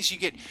playoffs,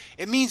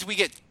 it means we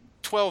get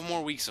 12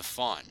 more weeks of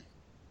fun.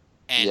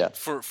 And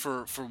for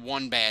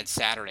one bad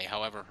Saturday,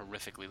 however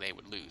horrifically they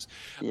would lose.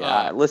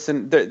 Yeah,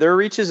 listen, there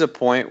reaches a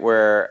point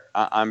where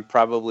I'm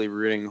probably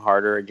rooting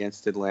harder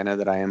against Atlanta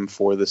than I am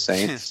for the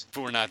Saints.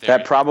 But we're not there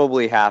that yet.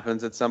 Probably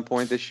happens at some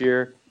point this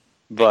year,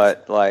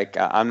 but like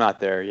I'm not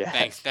there yet.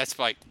 Thanks. That's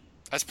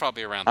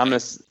probably around.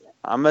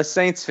 I'm a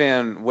Saints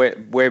fan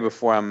way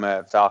before I'm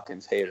a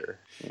Falcons hater.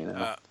 You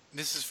know.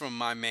 This is from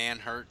my man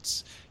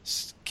Hertz.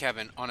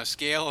 Kevin, on a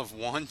scale of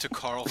 1 to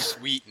Carl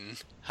Sweeten,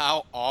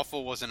 how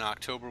awful was an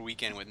October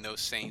weekend with no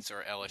Saints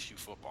or LSU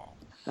football?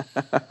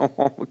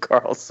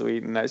 Carl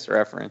Sweeten, nice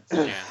reference.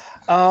 Yeah.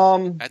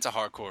 That's a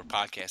hardcore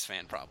podcast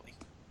fan, probably.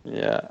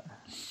 Yeah.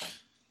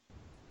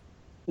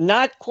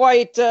 Not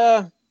quite.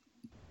 You're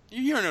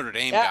a Notre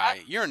Dame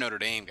guy. You're a Notre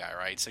Dame guy,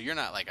 right? So you're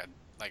not like a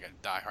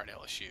diehard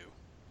LSU.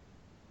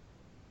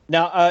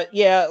 No.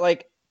 Yeah.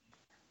 Like.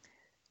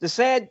 The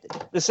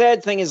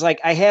sad thing is, like,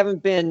 I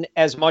haven't been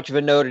as much of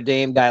a Notre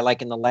Dame guy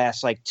like in the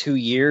last like 2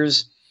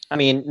 years. I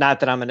mean,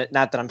 not that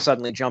I'm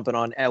suddenly jumping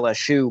on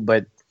LSU,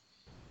 but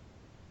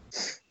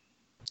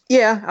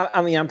yeah,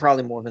 I mean, I'm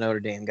probably more of a Notre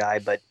Dame guy.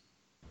 But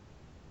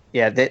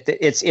yeah,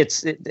 that's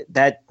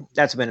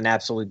been an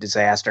absolute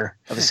disaster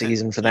of a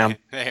season for them.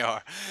 They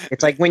are.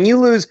 It's like when you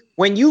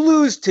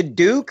lose to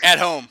Duke at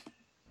home,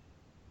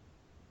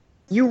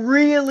 you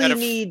really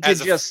need to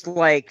just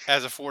like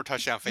as a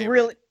 4-touchdown favorite.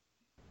 Really.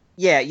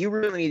 Yeah, you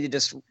really need to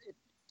just.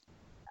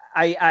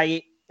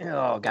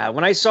 Oh God!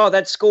 When I saw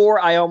that score,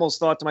 I almost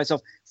thought to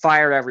myself,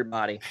 "Fire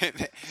everybody!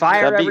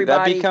 Fire everybody!"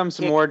 That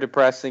becomes more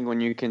depressing when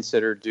you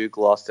consider Duke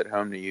lost at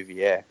home to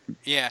UVA.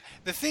 Yeah,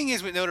 the thing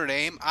is with Notre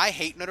Dame, I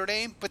hate Notre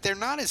Dame, but they're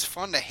not as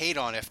fun to hate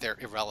on if they're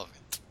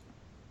irrelevant.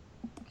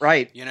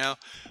 Right. You know,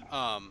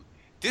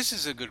 this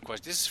is a good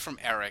question. This is from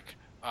Eric.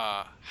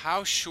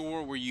 How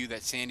sure were you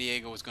that San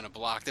Diego was going to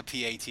block the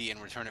PAT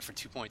and return it for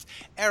 2 points?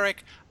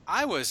 Eric,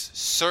 I was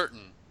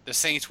certain the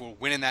Saints were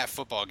winning that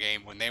football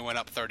game when they went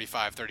up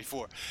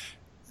 35-34.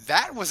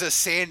 That was a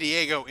San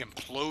Diego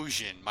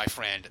implosion, my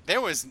friend.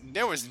 There was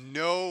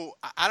no,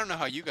 I don't know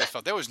how you guys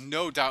felt. There was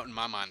no doubt in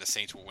my mind the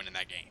Saints were winning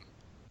that game.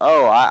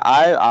 Oh,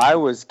 I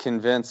was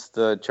convinced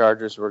the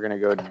Chargers were going to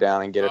go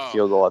down and get a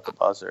field goal at the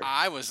buzzer.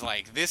 I was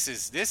like, that's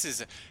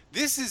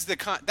the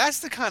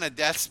kind of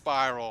death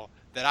spiral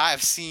that I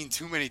have seen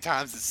too many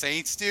times the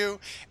Saints do,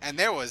 and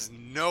there was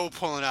no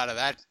pulling out of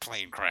that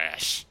plane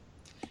crash.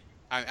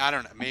 I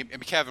don't know. Maybe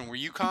Kevin, were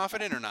you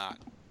confident or not?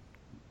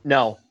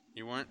 No,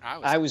 You weren't.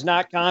 I was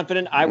not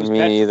confident. I was Me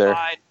petrified. either.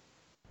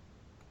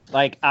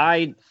 Like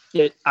I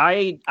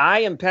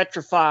am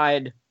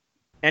petrified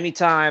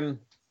anytime.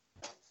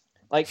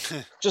 Like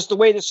just the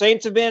way the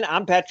Saints have been,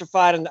 I'm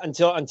petrified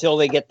until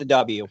they get the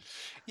W.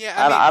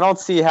 Yeah, I don't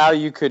see how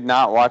you could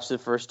not watch the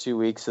first 2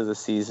 weeks of the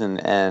season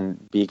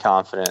and be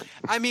confident.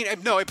 I mean,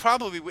 no, it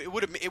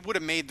would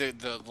have made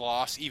the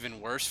loss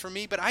even worse for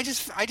me. But I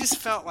just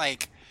felt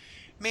like,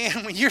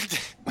 man, when you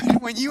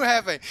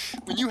have a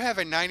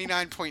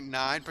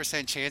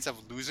 99.9% chance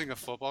of losing a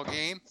football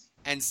game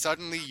and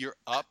suddenly you're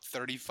up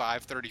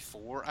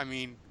 35-34. I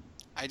mean,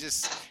 I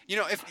just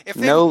if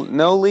they,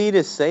 no lead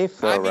is safe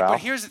though, I mean, Ralph. but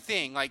here's the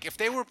thing: like if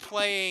they were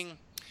playing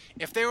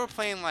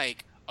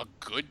like a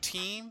good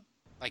team,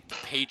 like the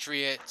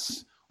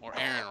Patriots or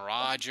Aaron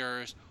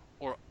Rodgers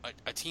or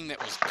a team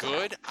that was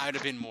good, I'd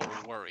have been more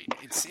worried.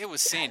 It was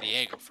San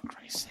Diego, for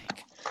Christ's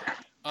sake.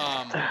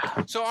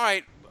 So all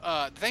right,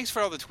 thanks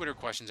for all the Twitter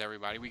questions,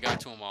 everybody. We got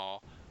to them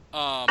all.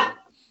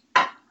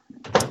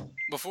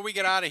 Before we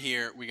get out of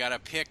here, we got to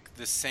pick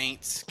the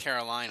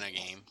Saints-Carolina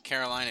game.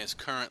 Carolina is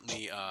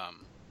currently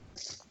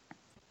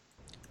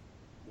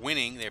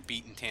winning. They're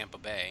beating Tampa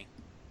Bay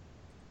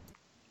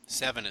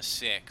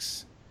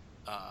 7-6.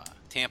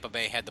 Tampa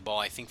Bay had the ball,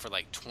 I think, for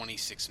like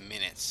 26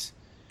 minutes.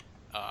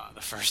 The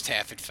first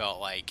half, it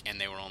felt like,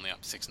 and they were only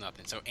up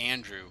 6-0. So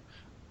Andrew,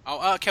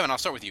 Kevin, I'll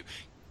start with you.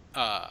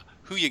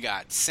 Who you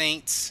got?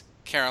 Saints,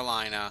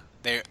 Carolina.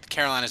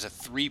 Carolina's a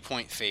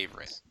 3-point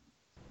favorite.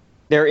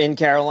 They're in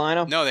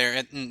Carolina? No, they're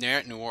at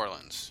New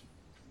Orleans.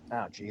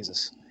 Oh,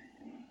 Jesus.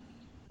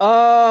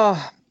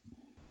 I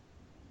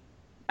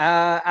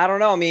don't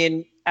know. I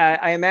mean,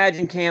 I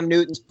imagine Cam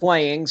Newton's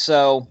playing,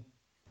 so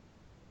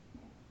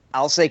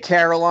I'll say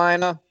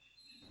Carolina.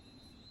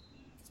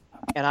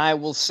 And I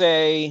will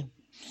say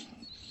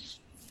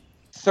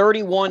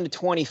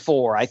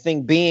 31-24. I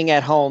think being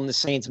at home, the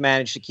Saints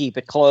managed to keep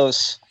it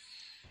close.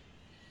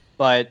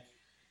 But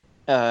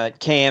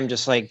Cam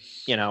just I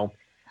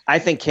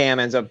think Cam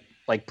ends up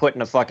like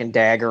putting a fucking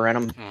dagger in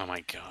him. Oh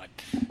my God,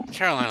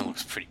 Carolina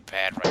looks pretty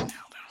bad right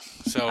now,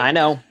 though. So I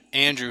know.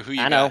 Andrew, who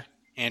you got?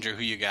 Andrew,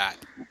 who you got?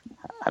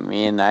 I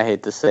mean, I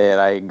hate to say it,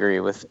 I agree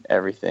with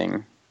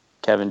everything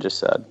Kevin just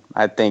said.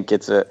 I think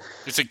it's a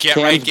get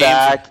right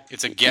game.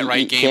 It's a get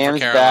right game for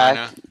Carolina.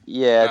 Back.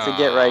 Yeah, it's a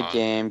get right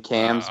game.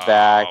 Cam's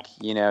back.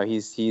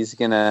 He's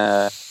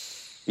gonna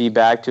be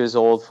back to his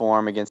old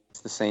form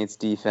against the Saints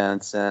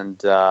defense, and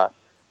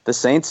the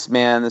Saints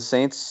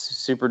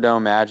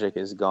Superdome magic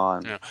is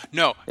gone.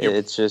 No,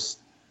 it's just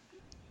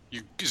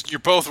you're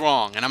both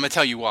wrong, and I'm gonna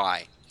tell you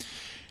why.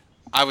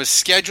 I was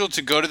scheduled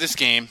to go to this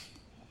game.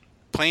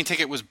 Plane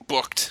ticket was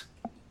booked,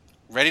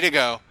 ready to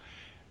go,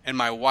 and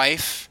my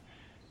wife,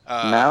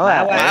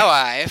 my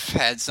wife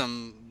had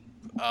some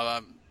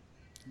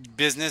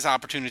business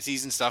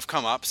opportunities and stuff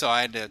come up, so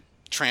I had to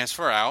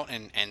transfer out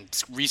and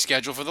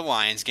reschedule for the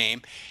Lions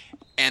game.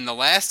 And the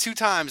last 2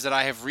 times that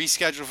I have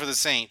rescheduled for the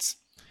Saints,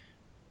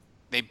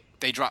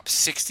 they dropped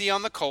 60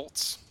 on the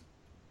Colts,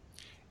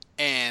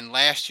 and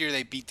last year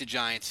they beat the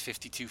Giants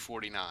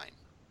 52-49.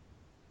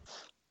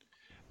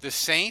 The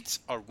Saints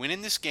are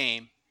winning this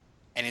game,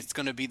 and it's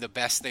going to be the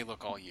best they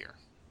look all year.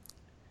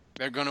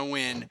 They're going to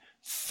win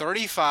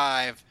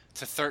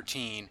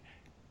 35-13,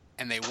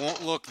 and they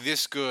won't look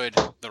this good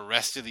the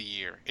rest of the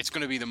year. It's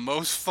going to be the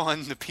most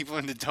fun the people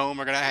in the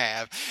Dome are going to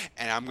have,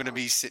 and I'm going to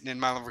be sitting in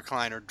my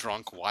recliner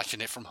drunk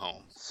watching it from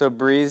home. So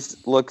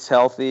Breeze looks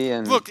healthy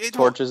and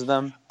torches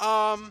them?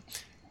 I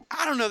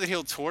don't know that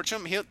he'll torch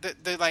them.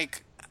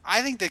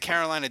 I think the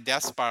Carolina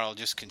death spiral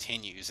just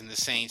continues, and the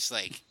Saints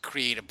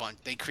create a bunch.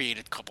 They create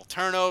a couple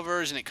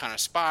turnovers, and it kind of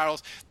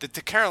spirals. The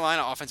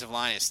Carolina offensive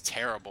line is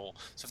terrible.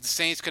 So if the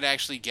Saints could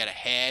actually get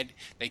ahead,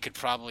 they could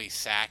probably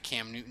sack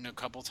Cam Newton a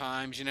couple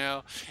times,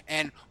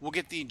 and we'll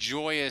get the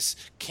joyous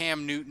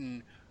Cam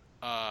Newton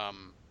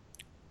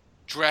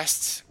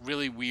dressed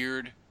really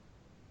weird,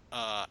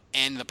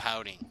 and the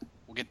pouting.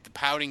 We'll get the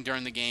pouting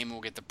during the game, and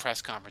we'll get the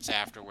press conference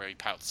after where he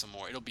pouts some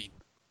more. It'll be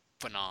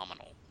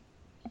phenomenal.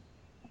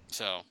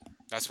 So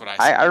that's what I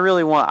say. I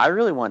really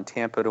want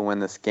Tampa to win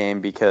this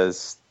game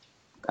because,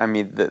 I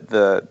mean,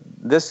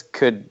 this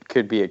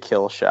could be a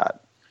kill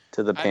shot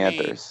to the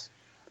Panthers.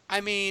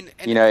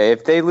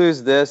 If they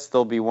lose this,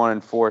 they'll be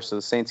 1-4. So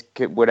the Saints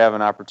would have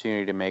an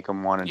opportunity to make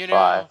them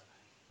 1-5.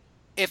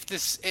 If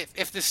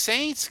the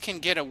Saints can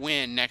get a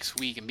win next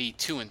week and be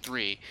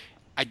 2-3,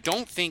 I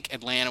don't think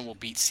Atlanta will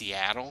beat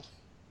Seattle.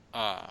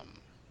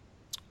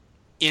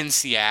 In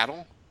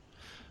Seattle,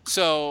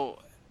 so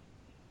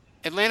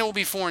Atlanta will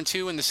be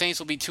 4-2, and the Saints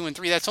will be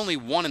 2-3. That's only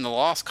 1 in the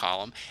loss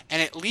column,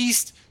 and at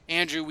least,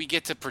 Andrew, we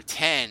get to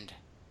pretend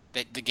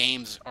that the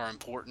games are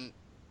important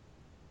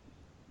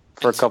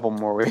for a couple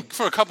more weeks.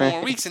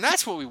 And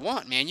that's what we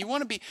want, man. You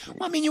want to be.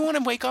 Well, I mean, you want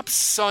to wake up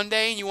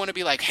Sunday and you want to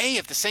be like, hey,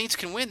 if the Saints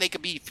can win, they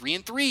could be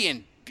 3-3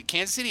 and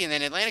Kansas City, and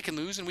then Atlanta can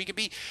lose, and we could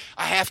be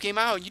a half game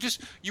out.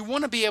 You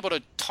want to be able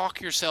to talk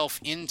yourself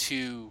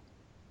into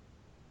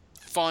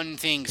fun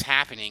things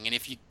happening. And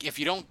if you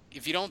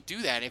don't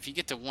do that, if you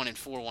get to 1-4,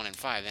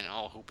 1-5, then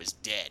all hope is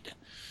dead.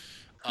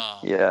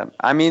 Yeah,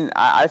 I mean,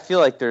 I feel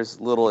like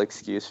there's little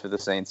excuse for the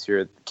Saints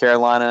here.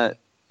 Carolina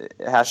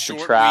has to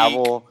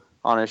travel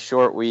on a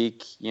short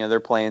week. You know, they're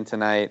playing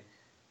tonight.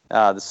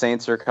 The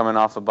Saints are coming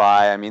off a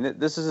bye. I mean,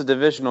 this is a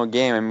divisional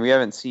game, and we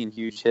haven't seen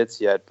huge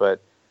hits yet,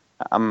 but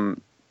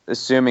I'm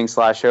assuming /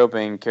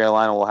 hoping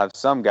Carolina will have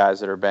some guys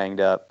that are banged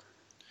up,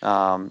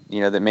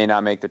 that may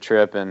not make the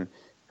trip, and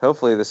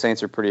hopefully the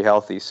Saints are pretty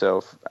healthy.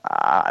 So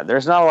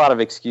there's not a lot of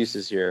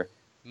excuses here.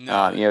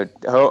 No.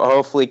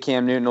 Hopefully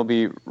Cam Newton will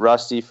be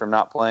rusty from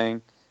not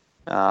playing,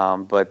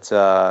 but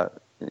I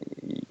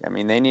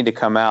mean, they need to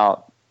come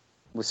out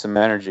with some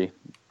energy.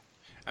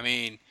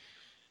 When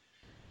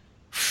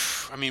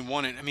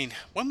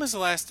was the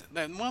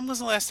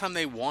last time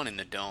they won in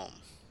the Dome?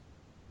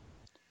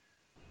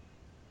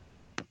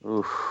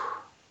 Oof.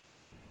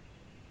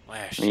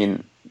 Last year. I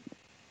mean,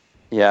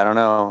 yeah, I don't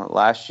know.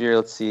 Last year,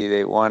 let's see,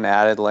 they won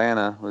at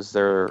Atlanta. Was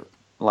their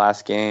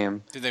last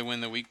game. Did they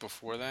win the week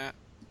before that?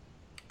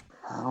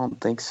 I don't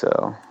think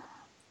so.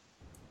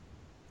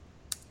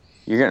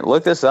 You're gonna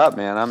look this up,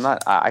 man. I'm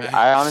not.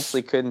 I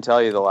honestly couldn't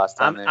tell you the last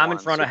time. I'm in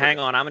front of. Hang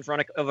on, I'm in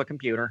front of a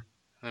computer.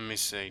 Let me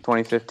see.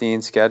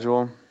 2015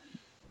 schedule.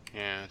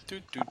 Yeah.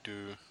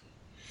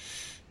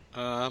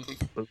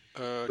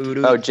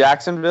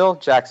 Jacksonville.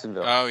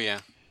 Oh yeah.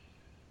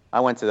 I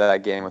went to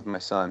that game with my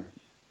son.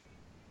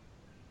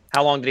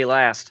 How long did he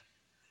last?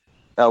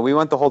 We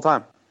went the whole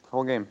time, the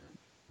whole game.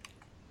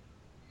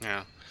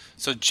 Yeah.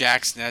 So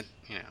Jackson,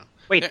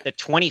 Wait, the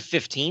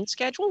 2015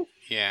 schedule?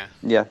 Yeah.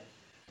 Yeah.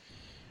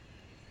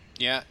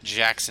 Yeah,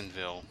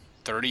 Jacksonville,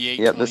 38.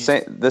 Yeah,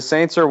 the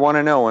Saints are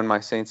 1-0 when my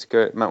Saints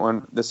go.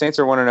 When the Saints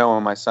are 1-0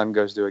 when my son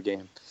goes to a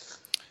game.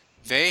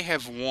 They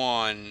have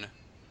won.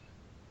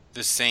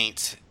 The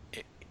Saints,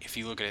 if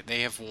you look at it,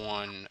 they have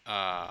won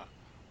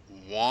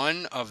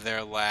one of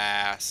their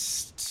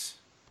last.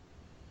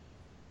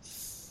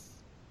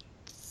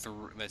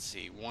 Let's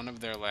see, one of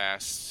their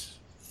last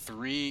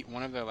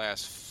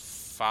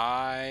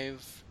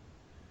 5,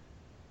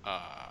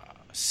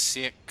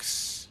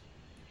 6.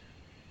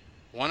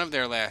 One of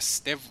their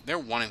last, they're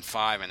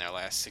 1-5 in their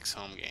last 6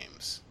 home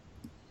games.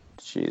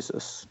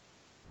 Jesus.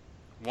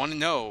 Are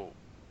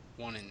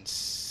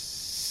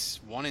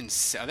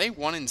they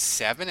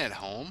 1-7 at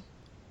home?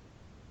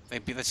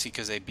 Let's see,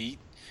 because they beat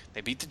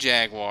the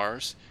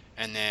Jaguars,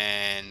 and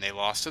then they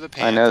lost to the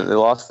Panthers. I know they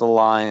lost to the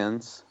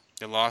Lions.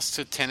 They lost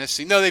to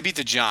Tennessee. No, they beat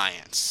the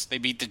Giants. So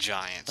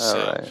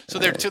right.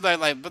 They're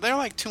they're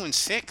like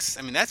 2-6.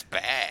 I mean, that's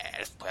bad.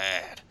 That's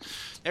bad.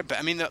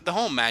 I mean, the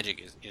whole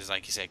magic is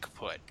like you said,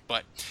 kaput.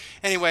 But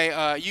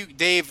anyway,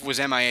 Dave was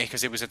MIA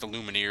because it was at the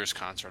Lumineers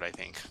concert, I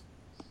think.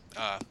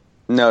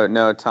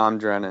 No, Tom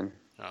Drennan.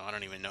 Oh, I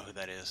don't even know who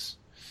that is.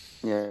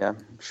 Yeah,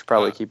 should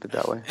probably keep it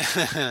that way.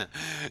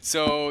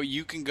 So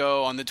you can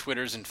go on the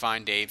Twitters and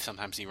find Dave.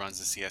 Sometimes he runs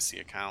the CSC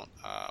account,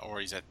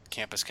 or he's at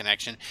Campus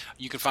Connection.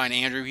 You can find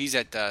Andrew. He's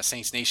at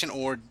Saints Nation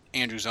or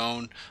Andrew's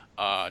own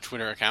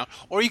Twitter account.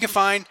 Or you can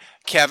find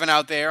Kevin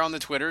out there on the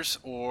Twitters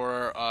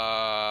or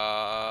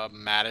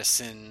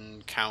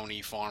Madison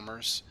County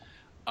Farmers.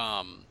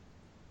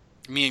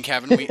 Me and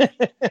Kevin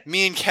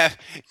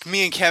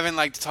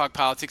like to talk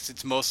politics.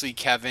 It's mostly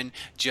Kevin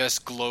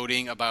just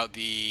gloating about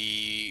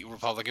the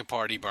Republican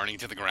Party burning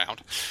to the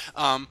ground.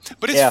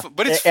 But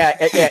it's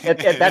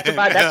that's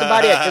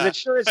about it, because it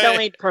sure as hell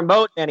ain't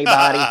promoting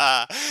anybody.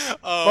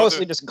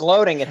 Mostly just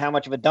gloating at how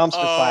much of a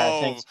dumpster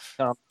fire things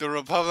become. The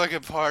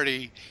Republican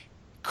Party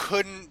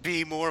couldn't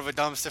be more of a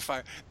dumpster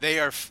fire.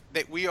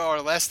 We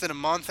are less than a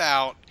month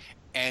out,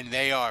 and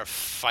they are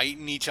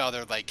fighting each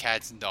other like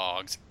cats and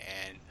dogs,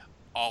 and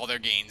all their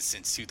gains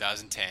since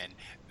 2010,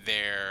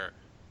 they're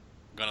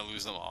gonna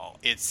lose them all.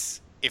 If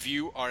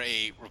you are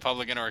a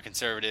Republican or a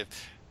conservative,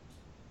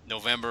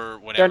 November,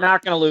 whatever. They're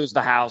not gonna lose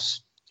the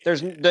House.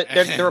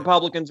 The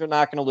Republicans are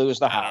not gonna lose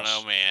the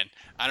House.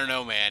 I don't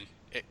know, man.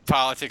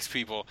 Politics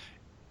people,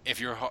 if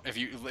you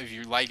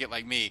like it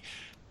like me,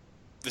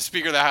 the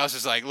Speaker of the House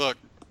is like, look,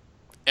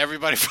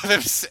 everybody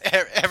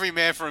every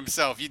man for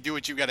himself. You do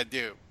what you got to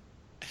do,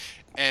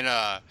 and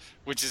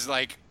which is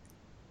like.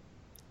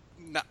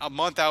 A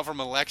month out from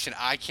election,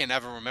 I can't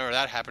ever remember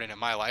that happening in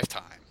my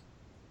lifetime.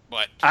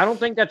 But I don't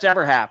think that's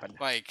ever happened.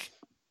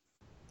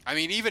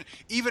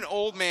 Even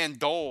old man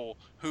Dole,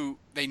 who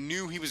they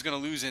knew he was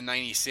going to lose in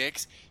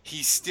 '96,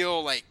 he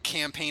still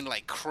campaigned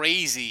like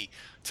crazy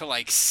to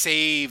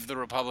save the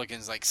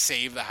Republicans,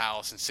 save the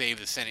House and save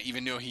the Senate,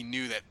 even though he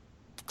knew that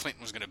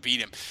Clinton was going to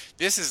beat him.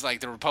 This is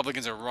the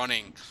Republicans are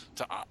running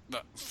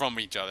from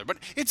each other, but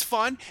it's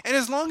fun. And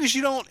as long as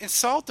you don't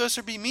insult us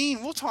or be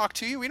mean, we'll talk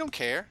to you. We don't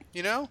care.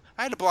 I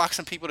had to block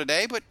some people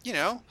today, but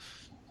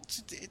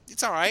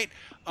it's all right.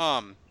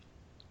 And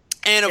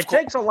it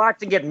takes a lot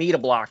to get me to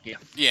block you.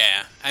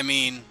 Yeah, I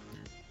mean,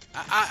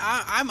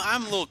 I'm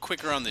a little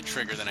quicker on the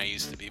trigger than I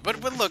used to be.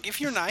 But look,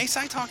 if you're nice,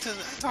 I talk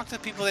to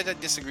people that I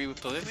disagree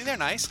with politically. They're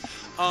nice.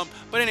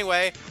 But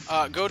anyway,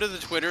 go to the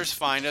Twitters,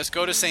 find us.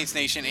 Go to Saints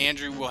Nation.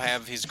 Andrew will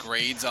have his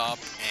grades up,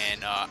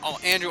 and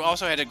Andrew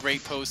also had a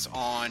great post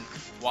on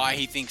why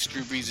he thinks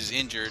Drew Brees is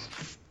injured.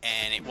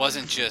 And it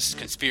wasn't just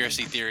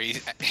conspiracy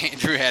theories.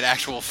 Andrew had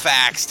actual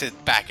facts to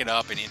back it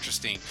up and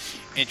interesting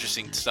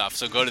stuff.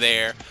 So go to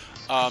there.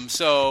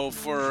 So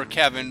for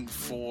Kevin,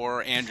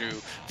 for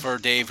Andrew, for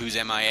Dave, who's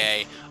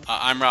MIA,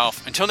 I'm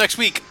Ralph. Until next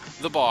week,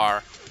 the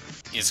bar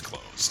is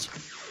closed.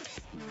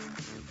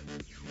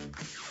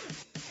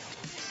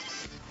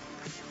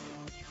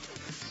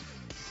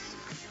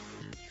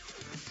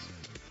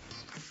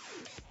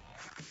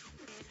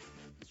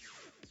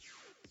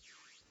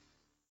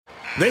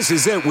 This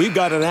is it. We've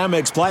got an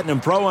Amex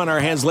Platinum Pro on our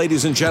hands,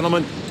 ladies and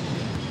gentlemen.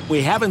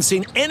 We haven't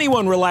seen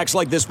anyone relax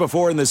like this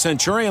before in the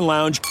Centurion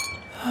Lounge.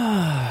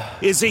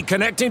 Is he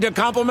connecting to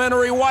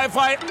complimentary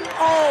Wi-Fi?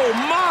 Oh,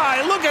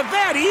 my! Look at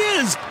that! He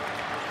is!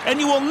 And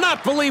you will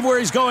not believe where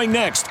he's going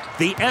next.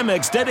 The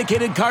Amex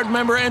dedicated card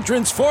member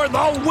entrance for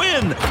the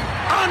win!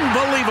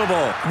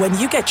 Unbelievable! When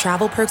you get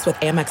travel perks with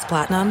Amex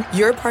Platinum,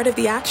 you're part of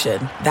the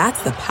action.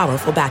 That's the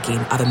powerful backing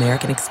of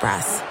American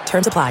Express.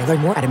 Terms apply.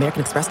 Learn more at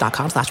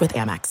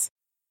americanexpress.com/withAmex.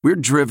 We're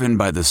driven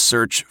by the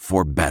search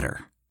for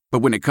better. But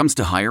when it comes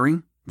to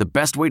hiring, the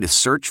best way to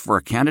search for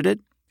a candidate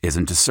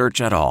isn't to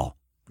search at all.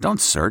 Don't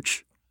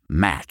search.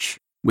 Match.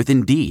 With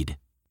Indeed.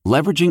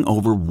 Leveraging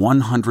over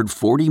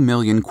 140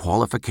 million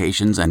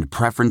qualifications and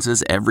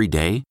preferences every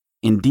day,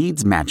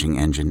 Indeed's matching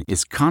engine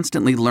is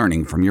constantly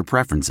learning from your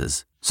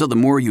preferences. So the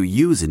more you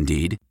use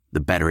Indeed, the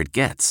better it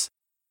gets.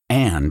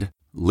 And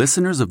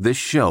listeners of this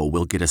show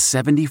will get a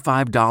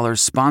 $75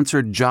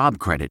 sponsored job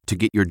credit to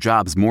get your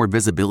jobs more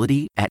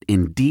visibility at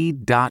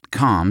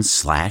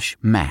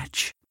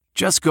Indeed.com/match.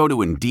 Just go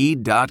to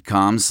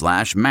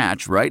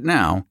Indeed.com/match right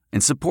now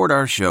and support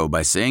our show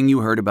by saying you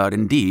heard about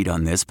Indeed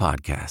on this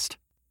podcast.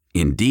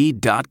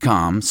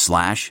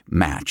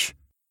 Indeed.com/match.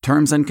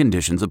 Terms and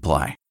conditions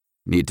apply.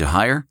 Need to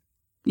hire?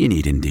 You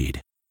need Indeed.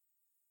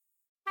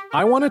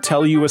 I want to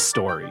tell you a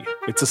story.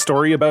 It's a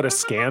story about a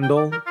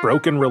scandal,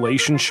 broken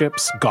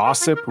relationships,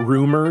 gossip,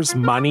 rumors,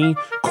 money,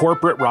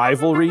 corporate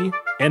rivalry,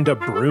 and a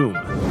broom.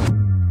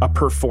 A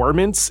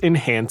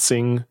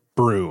performance-enhancing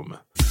broom.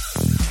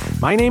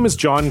 My name is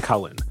John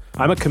Cullen.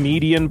 I'm a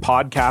comedian,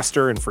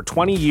 podcaster, and for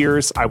 20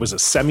 years, I was a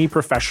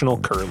semi-professional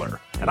curler.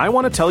 And I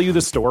want to tell you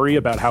the story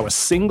about how a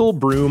single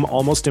broom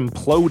almost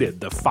imploded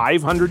the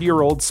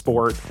 500-year-old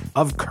sport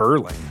of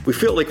curling. We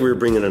felt like we were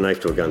bringing a knife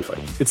to a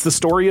gunfight. It's the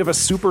story of a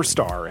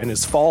superstar and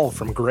his fall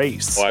from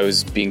grace. I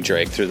was being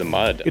dragged through the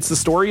mud. It's the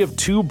story of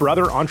two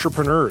brother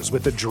entrepreneurs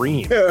with a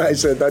dream. I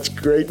said, that's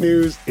great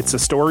news. It's a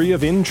story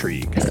of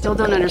intrigue. I still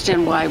don't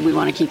understand why we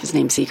want to keep his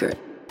name secret.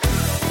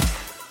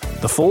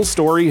 The full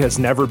story has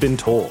never been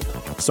told,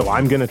 so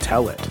I'm going to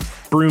tell it.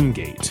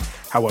 Broomgate,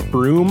 how a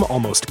broom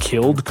almost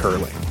killed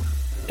curling.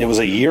 It was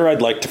a year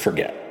I'd like to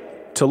forget.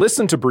 To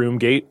listen to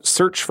Broomgate,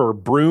 search for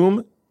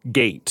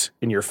Broomgate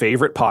in your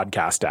favorite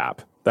podcast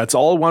app. That's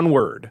all one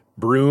word,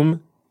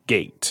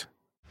 Broomgate.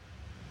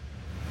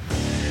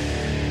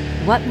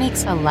 What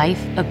makes a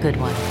life a good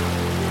one?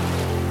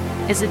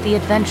 Is it the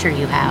adventure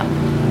you have?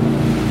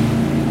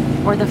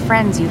 Or the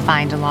friends you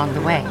find along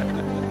the way?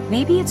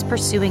 Maybe it's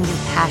pursuing your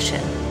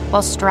passion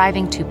while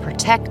striving to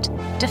protect,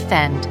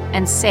 defend,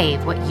 and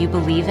save what you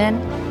believe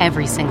in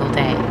every single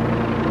day.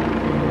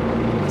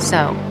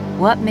 So,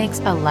 what makes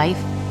a life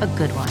a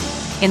good one?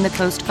 In the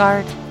Coast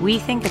Guard, we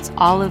think it's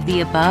all of the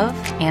above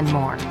and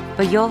more,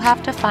 but you'll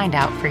have to find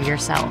out for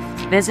yourself.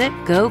 Visit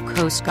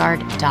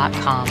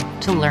GoCoastGuard.com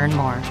to learn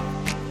more.